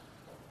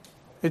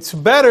 It's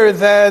better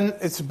than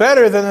a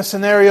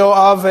scenario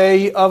of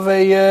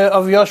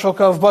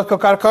Yoshok of Botko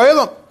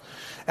Karkoilum.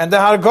 And the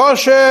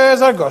Hargosha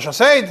is Hargosha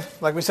Seid.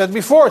 Like we said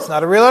before, it's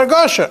not a real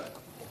Hargosha.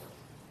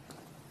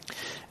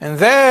 And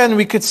then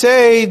we could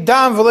say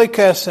Dam V'lei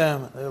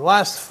Kesem. The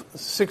last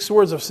 6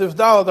 words of Sif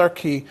Dalad are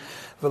key.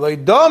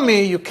 V'lei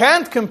Domi, you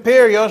can't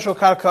compare Yoshok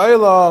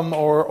Karkoilum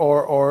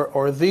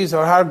or these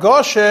or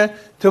Hargosha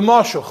to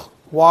Moshuch.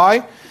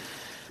 Why?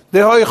 The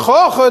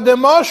hoichoche, the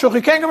moshuch,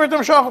 you can't compare to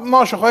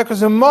moshuch, right?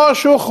 Because the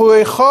moshuch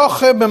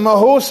hoichoche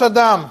b'mahus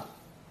adam.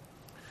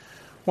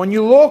 When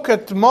you look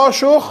at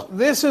moshuch,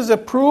 this is a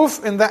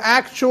proof in the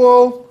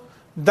actual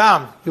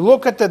dam. You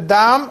look at the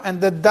dam,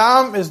 and the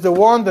dam is the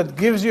one that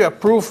gives you a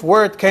proof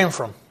where it came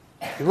from.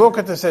 You look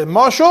at the say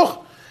moshuch,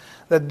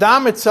 the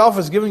dam itself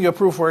is giving you a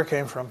proof where it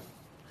came from.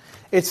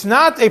 It's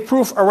not a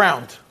proof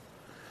around.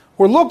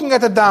 We're looking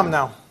at the dam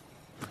now.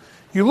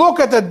 You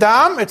look at the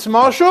dam, it's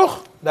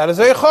moshuch. That is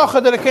a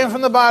chocha that it came from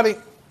the body.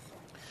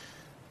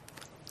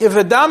 If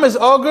a dam is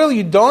ogel,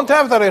 you don't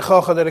have that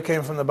chocha that it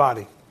came from the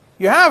body.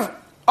 You have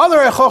other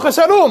chochas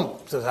harum.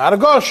 There's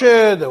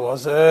argoshe, there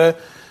was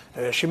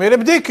She made a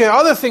bdika,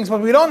 other things,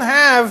 but we don't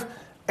have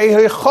a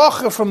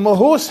heichocha from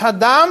Mahus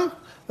Hadam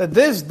that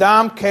this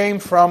dam came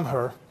from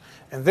her.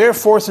 And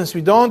therefore, since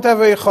we don't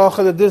have a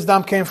heichocha that this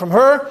dam came from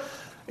her,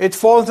 it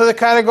falls into the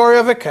category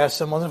of a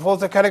kesem. Once it falls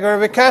into the category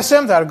of a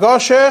kesem, the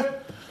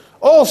argosha.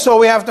 Also,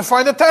 we have to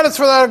find the teretz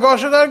for the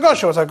argosha. The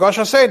argosha was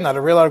argosha said, not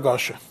a real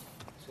argosha.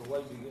 So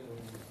why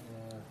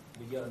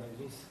begin like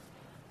this?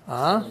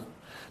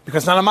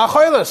 Because not a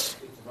machoilis.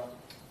 Is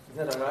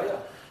that a raya?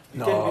 You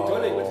No. can't be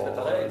toilet with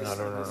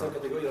the same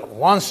category.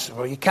 Once,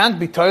 well, you can't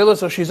be toilet,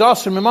 so she's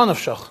also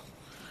mimanavshach.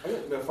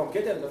 From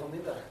Keter, from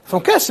Nida.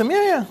 From kesem,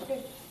 yeah.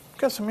 Okay.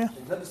 Kesem, yeah.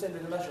 It's not the same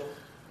with the mashal.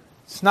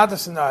 It's not the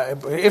same.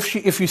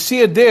 If you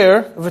see it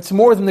there, if it's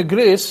more than the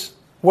gris,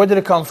 where did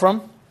it come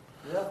from?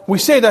 Yeah. We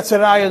say that's a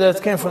raya that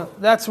it came from.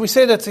 We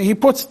say that he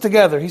puts it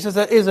together. He says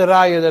that is a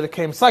raya that it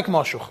came. It's like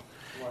mashuch,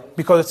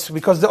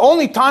 because the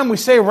only time we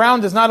say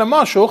round is not a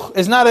mashuch,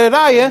 is not a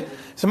raya.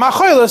 It's a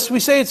machoilus. We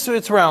say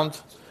it's round,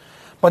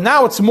 but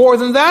now it's more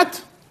than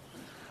that.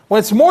 When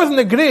it's more than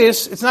the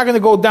gris, it's not going to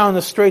go down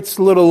a straight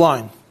little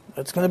line.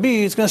 It's going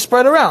to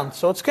spread around.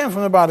 So it came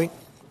from the body.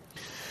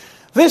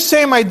 This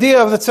same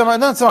idea of the Tzemach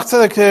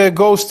Tzedek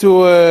goes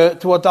to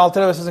what the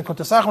Alter Rebbe says in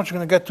Kuntesach, which we're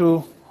going to get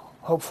to.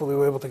 Hopefully,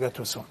 we're able to get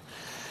to it soon.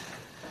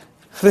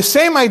 The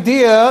same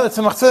idea that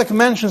Tzemach Tzedek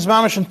mentions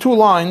mamish in 2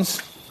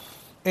 lines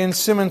in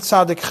Siman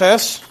Tzadik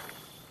Ches.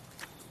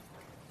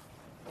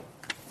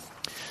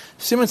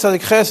 Siman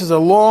Tzadik Ches is a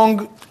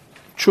long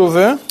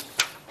tshuva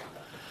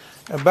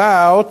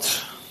about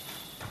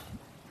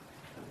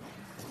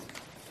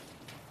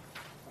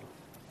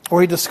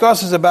where he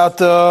discusses about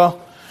the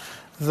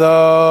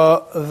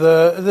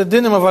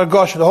dinim of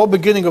Argosha, the whole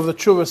beginning of the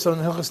tshuva. So in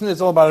Hilchos Nida,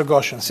 it's all about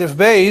Argosha. Sif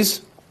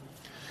Beis,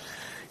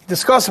 he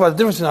discusses about the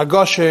difference in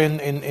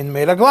Argosha in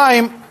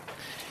Meiraglaim,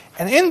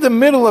 and in the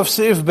middle of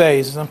Sif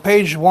Beis, on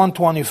page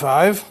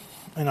 125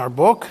 in our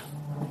book,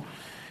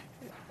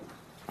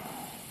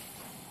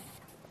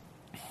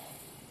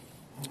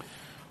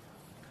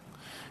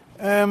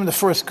 the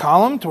first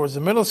column towards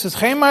the middle, it says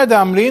Chemar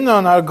Damrina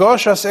on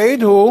Argoshas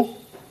Eidhu.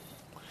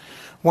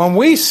 When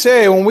we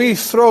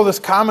throw this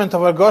comment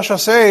of Argosha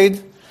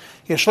Seid,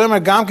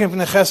 Yeshlemer Gamkin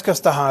Pnei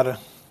Cheskas Tahara.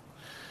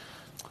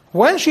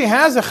 When she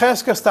has a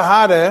Cheskas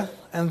Tahara,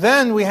 and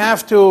then we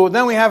have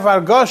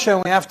Argosha,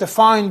 and we have to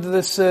find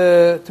this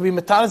to be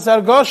Metalis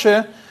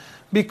Argosha,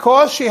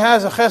 because she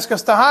has a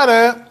Cheskas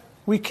Tahara,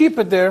 we keep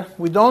it there.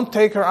 We don't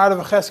take her out of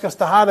a Cheskas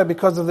Tahara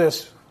because of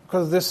this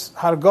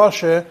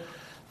Argosha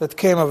that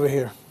came over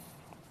here.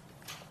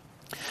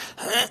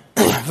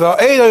 The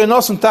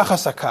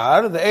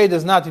aid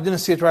is not, you didn't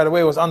see it right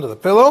away, it was under the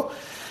pillow.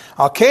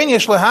 We could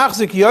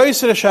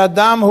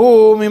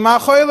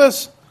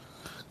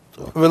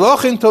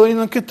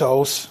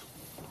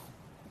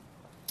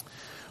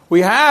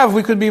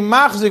be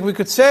machzik, we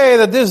could say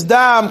that this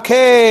dam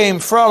came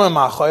from a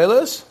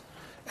machoilis,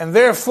 and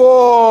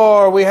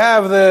therefore we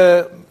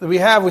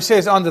say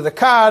it's under the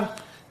card,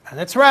 and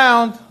it's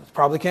round, it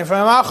probably came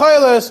from a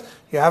machoilis.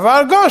 You have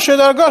argosha,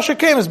 the argosha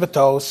came as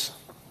betos.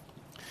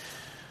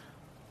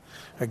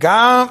 Like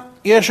because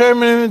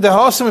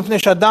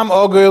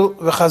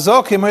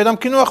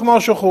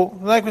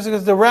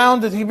the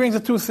round, that he brings the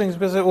 2 things,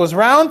 because it was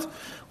round,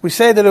 we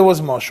say that it was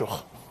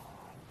moshuch.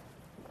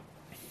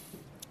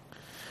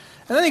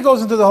 And then he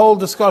goes into the whole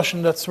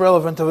discussion that's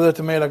relevant over there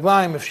to Meir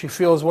Aglaim, if she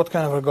feels, what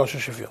kind of argosha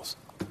she feels.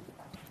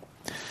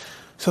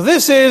 So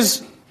this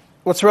is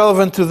what's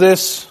relevant to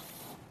this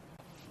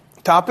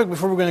topic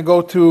before we're going to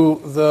go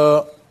to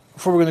the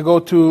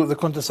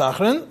Kuntas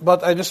Achrin,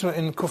 but I just,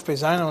 in Kuf Pei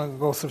Zayin, I'm going to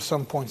go through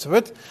some points of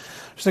it.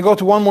 Just going to go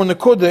to one more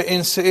Nekuda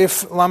in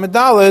Seif Lamed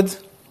Daled,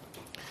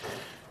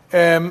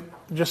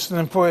 just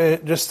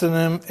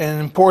an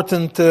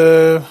important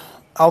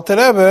Alter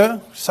Rebbe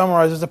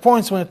summarizes the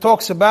points when it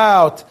talks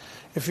about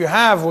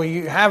when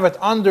you have it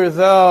under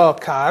the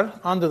kar,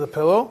 under the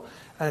pillow,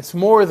 and it's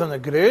more than a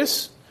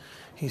gris.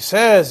 He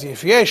says,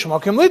 if yesh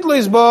makim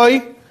litlis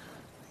boy,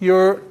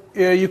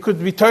 you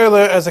could be toiler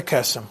as a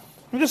kesem.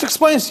 He just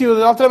explains to you,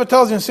 the Alter Rebbe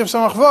tells you in Sif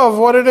Samach Vav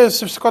what it is,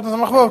 Sif Sukkot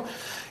Samach Vav.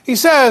 He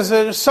says,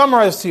 just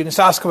summarize to you,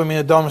 she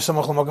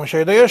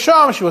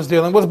was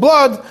dealing with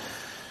blood,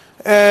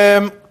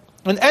 and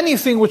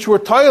anything which were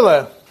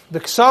toiler, the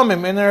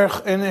ksamim in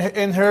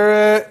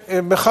her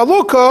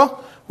bechaluka,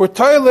 were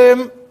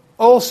toilim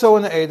also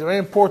in the aid, a very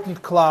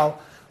important klal.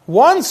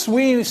 Once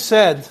we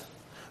say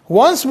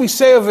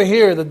over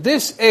here that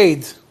this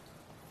aid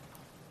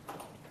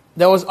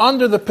that was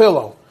under the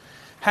pillow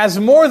has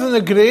more than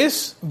a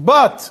gris,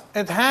 but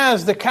it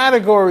has the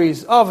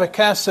categories of a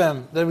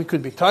kasem that we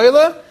could be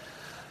toiler,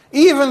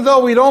 even though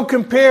we don't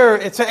compare,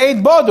 it's an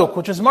eid baduk,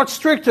 which is much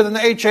stricter than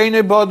the eid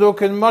sheine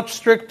baduk, and much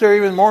stricter,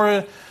 even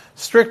more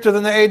stricter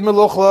than the eid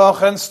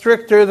meluchlach, and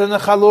stricter than the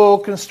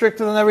chaluk, and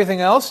stricter than everything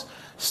else.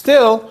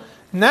 Still,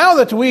 now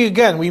that we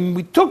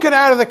took it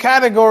out of the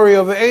category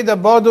of eid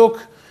baduk,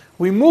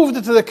 we moved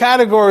it to the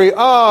category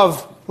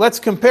of, let's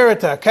compare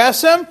it to a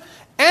kasem.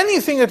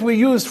 Anything that we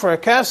use for a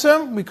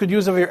kasem, we could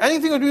use over here.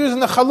 Anything that we use in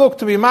the chaluk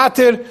to be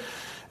matir,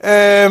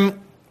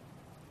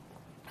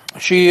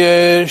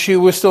 she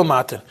was still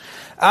matir.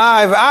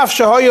 V'af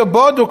shehoya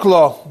boduk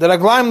lo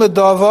deraglaim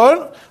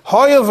ledavar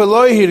hoya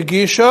v'lo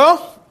hirgisha,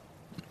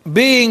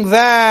 being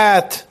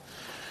that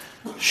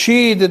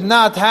she did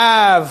not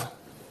have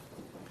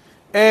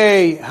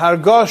a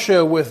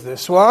hargosha with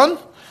this one.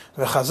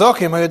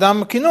 V'chazokim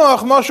hayadam kinuach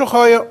moshuch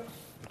hoya.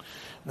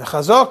 The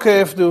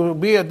chazaka, if there would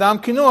be a dam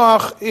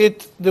kinuach,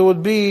 it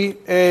would be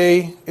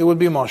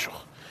moshuch.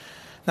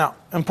 Now,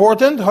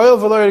 important, hoyel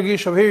v'lo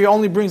yergish, over here he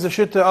only brings the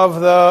shitta of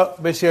the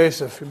Beis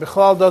Yosef.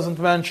 Bichlal doesn't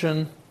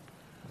mention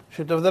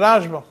shitta of the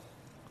Rashba.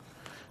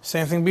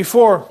 Same thing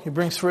before, he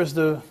brings first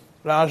the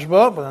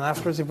Rashba, but then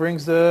afterwards he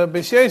brings the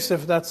Beis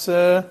Yosef. That's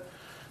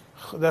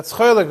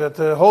choylek, that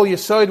the whole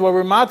Yesod where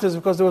we're mat is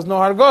because there was no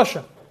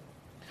hargosha.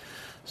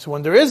 So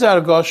when there is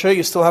hargosha,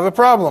 you still have a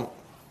problem.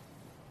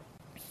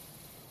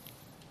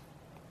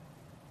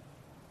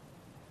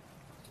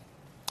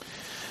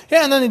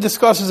 Yeah, and then he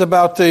discusses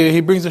about,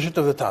 he brings the shit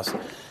of the Taz.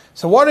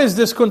 So what is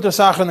this Kunta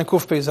Sachan and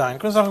Kuf Pei Zayin?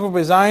 Kunta Sachan Kuf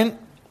Pei Zayin,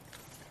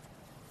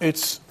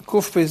 it's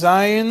Kuf Pei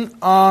Zayin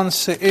on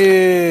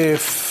Sa'if.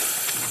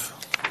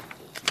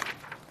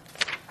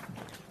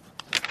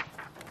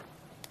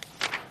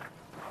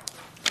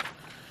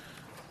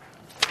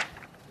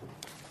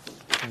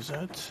 Is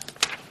that?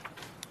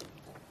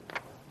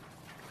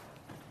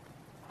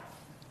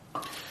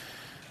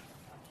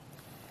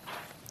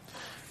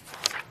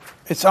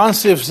 It's on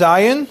Sa'if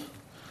Zayin.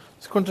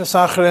 Kunta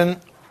Sachan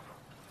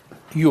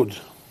Yud.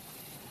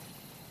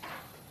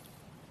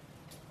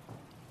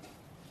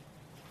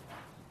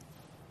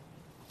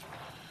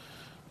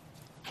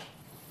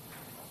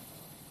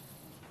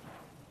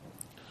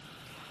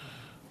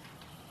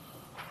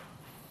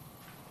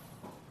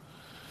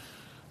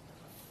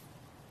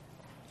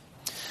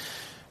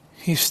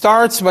 He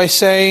starts by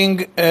saying,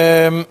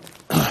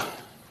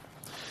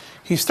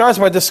 he starts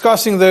by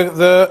discussing the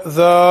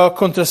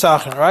Kunta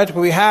Sachan, right?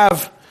 We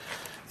have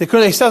he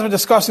starts by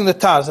discussing the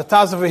Taz. The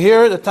Taz over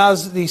here, the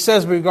Taz, he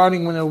says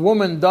regarding when a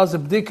woman does a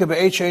bdika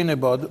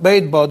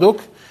be'eit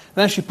baduk,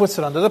 then she puts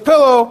it under the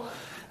pillow,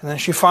 and then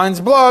she finds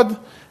blood,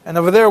 and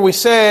over there we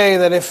say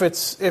that if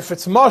it's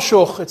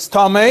moshuch, it's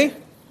tamei,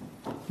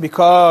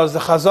 because the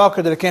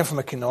chazaka that it came from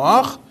a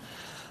kinoach,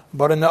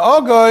 but in the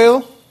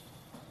ogoil,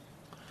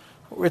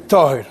 we're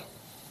tahir.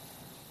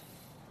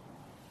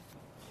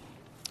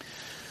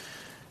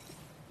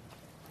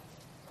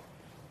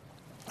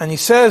 And he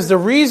says the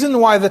reason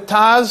why the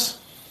Taz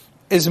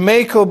is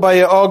makel by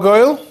a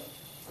ogoil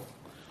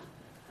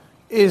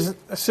is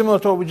similar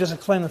to what we just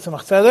explained in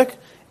Tzemach Tzedek,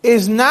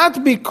 is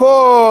not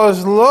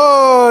because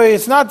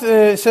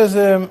it says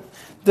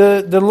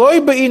the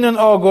loy be'inan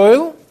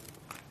ogoil,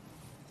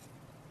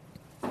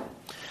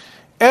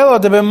 ela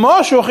de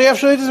b'moshuch yef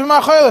shalitis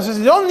b'machoil. Says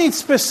you don't need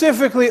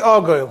specifically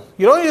ogoil.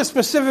 You don't need a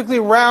specifically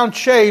round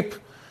shape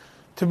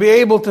to be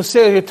able to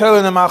say you're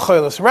telling them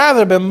achoilis.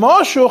 Rather,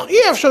 b'moshuch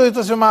yef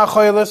shalitis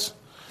b'machoilis.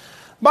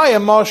 By a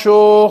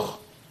moshuch,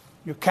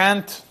 you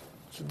can't.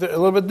 It's a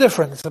little bit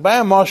different. It's by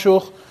a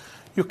moshuch,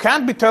 you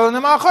can't be telling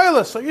them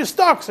achoilis. So you're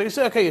stuck. So you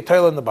say, okay, you're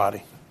tailing the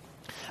body.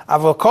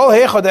 Avol kol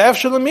heichad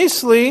ef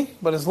misli.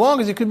 But as long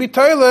as you could be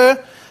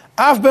tailer,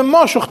 av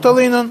b'moshuch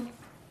talinan.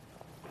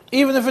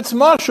 Even if it's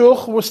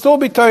moshuch, we'll still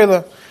be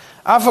tailer.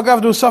 Av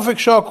agav du safik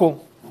shakul.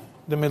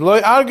 The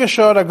midloi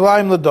argesha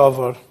raglaim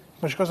ledover.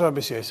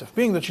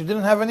 Being that she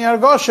didn't have any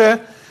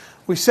argoshe,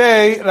 we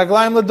say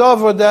raglaim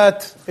ledover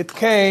that it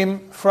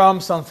came from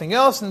something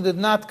else and did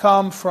not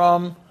come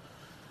from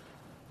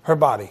her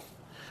body.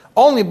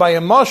 Only by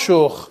a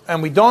moshuch,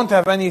 and we don't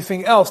have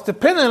anything else to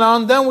pin it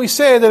on, then we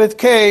say that it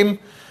came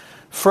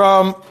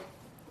from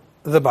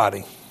the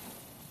body.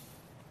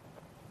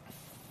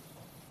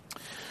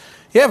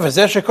 Yeah,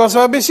 v'zeh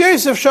shekosav Beis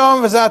Yosef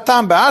shom v'zeh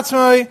atam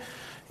ba'atzmai.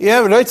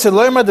 Yeah, right.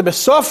 Loimer the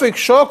besofik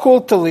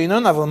shokul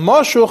talinon aval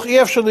moshuch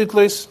yef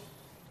shalitlis,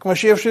 k'mo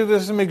sheyef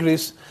shalitlis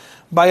migris.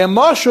 By a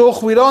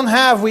moshuch,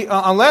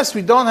 unless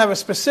we don't have a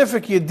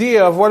specific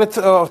idea of what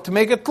to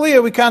make it clear,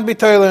 we can't be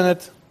tailing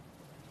it.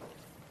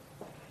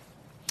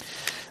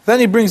 Then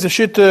he brings the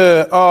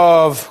shitta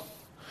of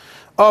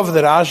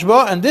the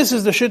Rashba, and this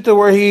is the shitta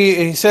where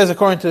he says,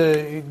 according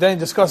to, then he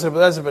discusses it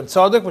with Elazar ben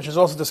Tzadok, which is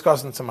also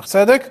discussed in Tzemach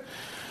Tzedek.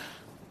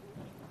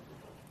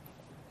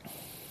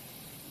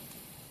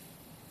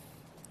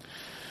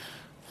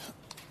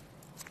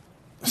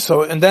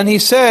 So, and then he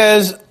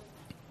says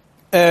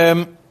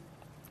that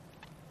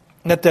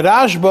the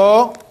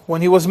Rashba,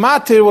 when he was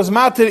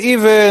matir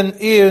even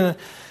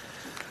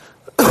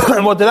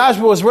what the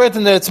Rashba was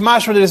written that it's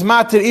mashma that is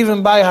matir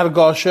even by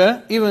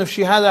hargosha, even if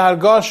she had a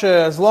hargosha,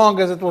 as long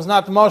as it was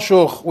not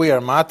moshuch, we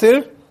are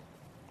matir.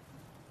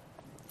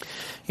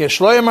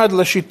 Yeshloimad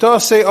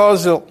l'shitosei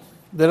ozil.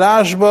 The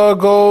Rashba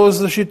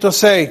goes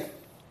l'shitosei.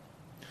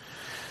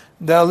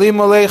 The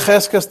alimolei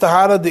cheskas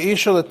tahara the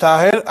isha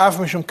letahir af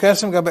mishum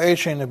kesem gabe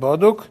eishein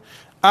neboduk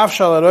af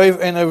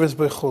shalaroiv ein overs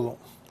bechulu.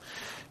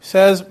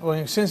 Says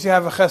since you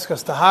have a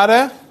cheskas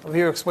tahara, over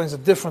here explains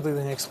it differently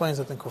than he explains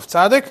it in Kuf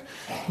Tzadik,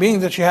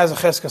 being that she has a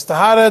cheskas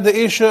tahara,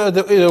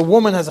 the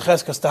woman has a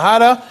cheskas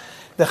tahara.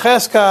 The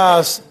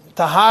cheskas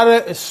tahara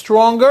is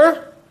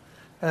stronger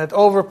and it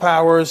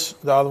overpowers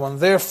the other one.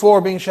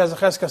 Therefore, being she has a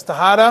cheskas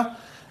tahara,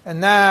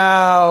 and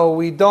now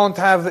we don't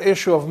have the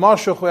issue of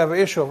moshuch, we have an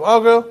issue of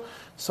ogel.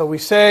 So we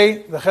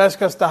say the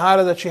cheskas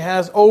tahara that she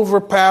has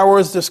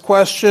overpowers this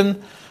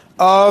question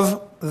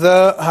of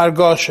the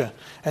hargosha.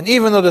 And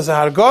even though there's a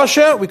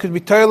hargosha, we could be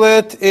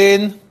toilet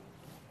in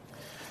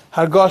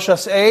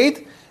hargoshas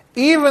aid,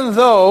 even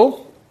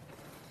though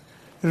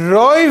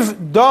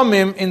roiv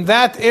domim in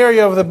that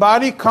area of the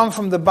body come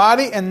from the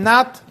body and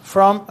not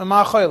from a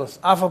machoilos.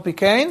 Afal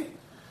pikein,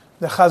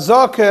 the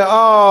chazaka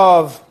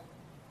of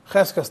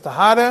cheskas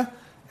tahara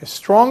is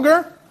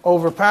stronger,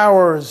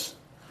 overpowers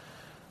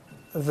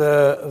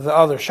the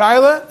other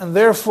shaila, and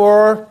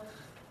therefore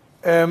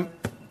we have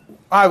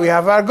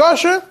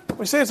hargosha.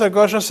 We say it's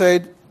hargosha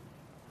said.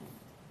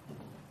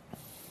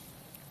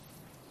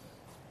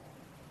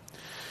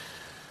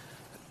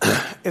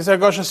 Is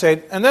hargosha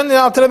said, and then the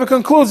Alter Rebbe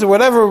concludes that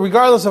whatever,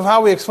 regardless of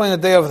how we explain the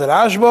day of the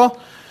Rashba,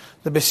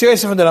 the Beis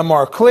Yosef and the Ramah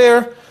are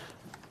clear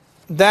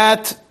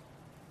that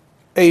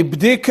a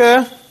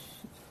bdika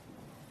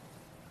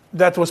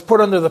that was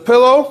put under the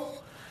pillow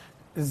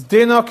is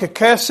dino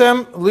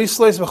kekesem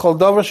lisleis v'chol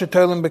davar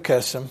shetolim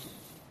bekesem.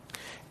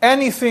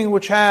 Anything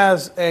which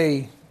would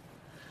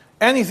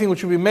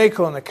be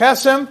mekel in a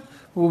kesem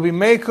will be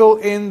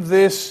mekel in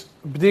this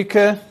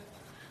bdika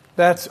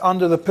that's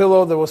under the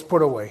pillow that was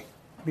put away.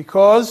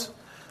 Because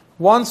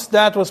once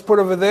that was put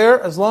over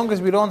there, as long as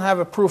we don't have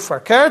a proof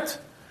for kert,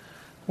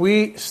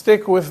 we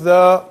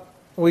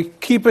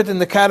keep it in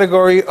the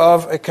category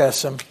of a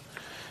kesem.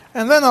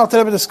 And then Alter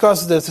Rebbe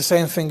discusses that the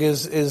same thing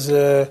is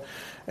v'im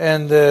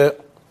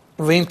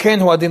ken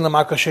hu adin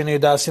l'maka sheni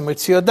yadasim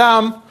mitzi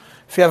adam.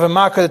 If you have a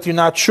makkah that you're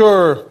not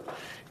sure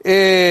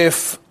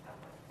if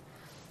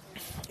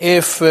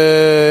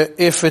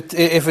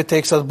it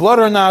takes out blood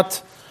or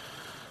not.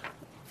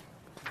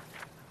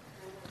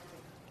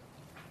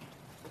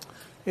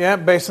 Yeah,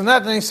 based on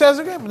that, and he says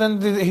again, but then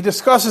he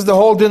discusses the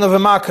whole din of a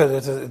makkah.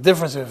 There's a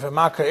difference if a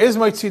makkah is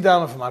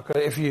moitzidam,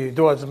 if you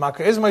do it, the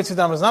makkah is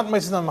moitzidam, is not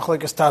moitzidam,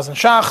 machlekes taz and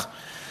shach.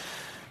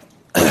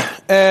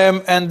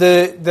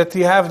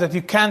 That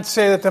you can't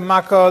say that the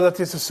makkah that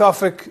is a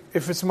suffix,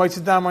 if it's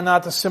moitzidam or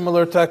not, is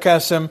similar to a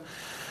kesem.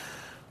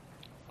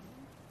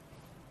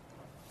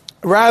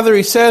 Rather,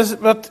 he says,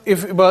 but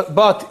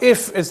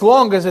if as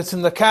long as it's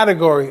in the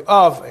category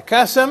of a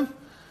kesem,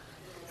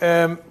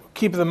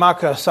 keep the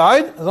makkah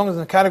aside. As long as in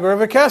the category of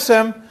a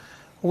kesem,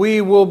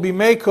 we will be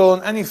mekel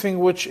on anything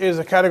which is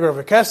a category of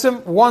a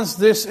kesem. Once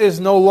this is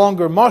no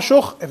longer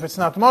mashuch, if it's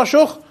not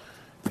mashuch,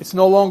 it's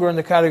no longer in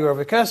the category of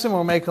a kesem,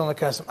 we're mekel on the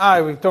kesem.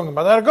 We're talking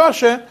about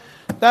hargosha.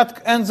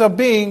 That ends up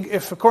being,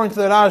 if according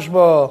to the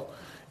Rashba,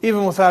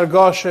 even with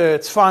hargosha,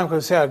 it's fine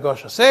because it's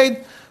hargosha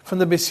said. From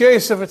the Beis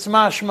Yosef, it's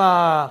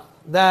mashma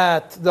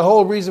that the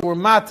whole reason we're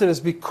matter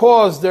is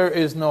because there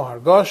is no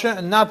hargosha,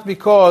 and not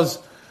because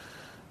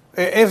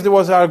if there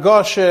was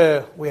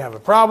hargosha, we have a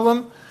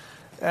problem.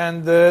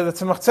 And the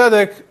Tzemach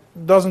Tzedek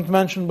doesn't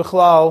mention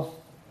Bichlal,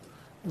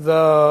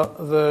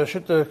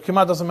 the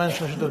Kimat doesn't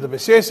mention the Shita of the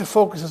Beis Yosef,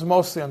 focuses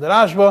mostly on the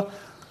Rashba,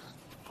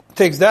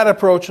 takes that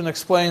approach and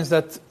explains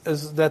that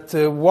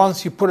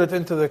once you put it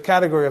into the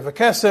category of a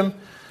kesem,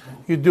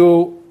 you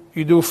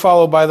do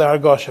follow by the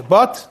hargosha.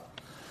 But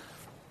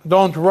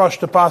don't rush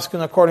the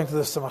paskin according to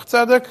the Tzemach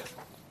Tzedek,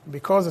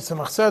 because the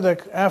Tzemach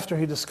Tzedek, after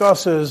he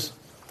discusses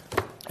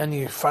and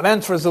he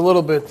farentfers a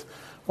little bit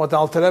what the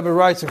Alter Rebbe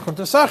writes in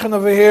Kuntasachin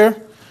over here,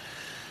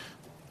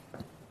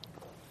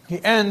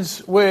 he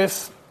ends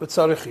with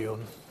Tzarich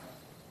Iyun.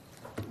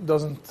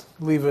 Doesn't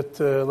leave it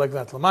like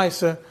that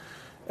l'maisa.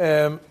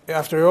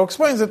 After he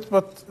explains it,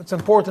 but it's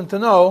important to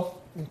know,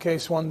 in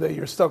case one day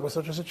you're stuck with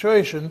such a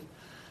situation,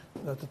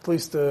 that at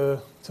least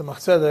the Tzemach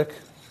Tzedek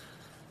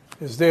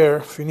is there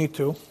if you need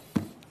to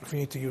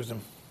use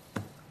them.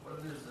 What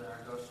if there's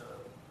hargosha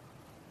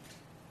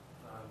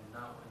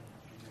not when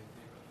she's doing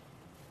bdika?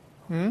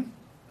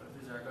 What if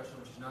there's hargosha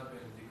when she's not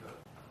doing bdika?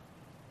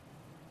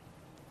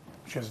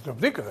 She has to do a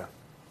bdika then.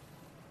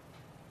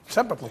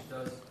 Separately. She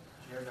has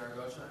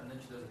hargosha and then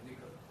she does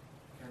bdika.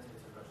 Can't say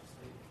it's hargosha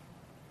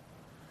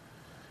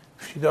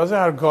state. She does a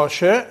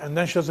hargosha and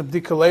then she does a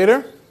bdika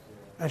later,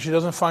 and she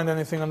doesn't find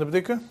anything on the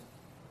bdika,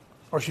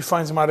 or she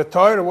finds him out of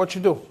tired, or what she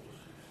do?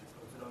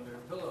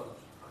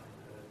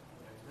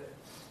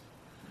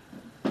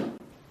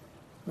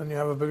 Then you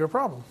have a bigger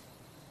problem.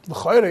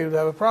 L'chayre, you'd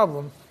have a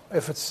problem.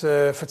 If it's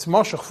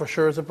moshach, for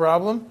sure it's a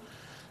problem.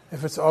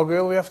 If it's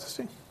ogil, we have to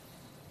see.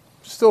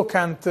 Still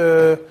can't,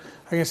 I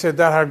can say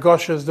that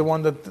hargosha is the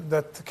one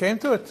that came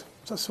to it.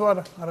 It's a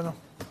swara, I don't know.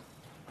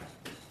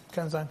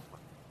 Can't say.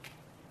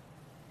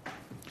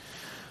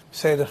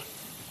 Seder.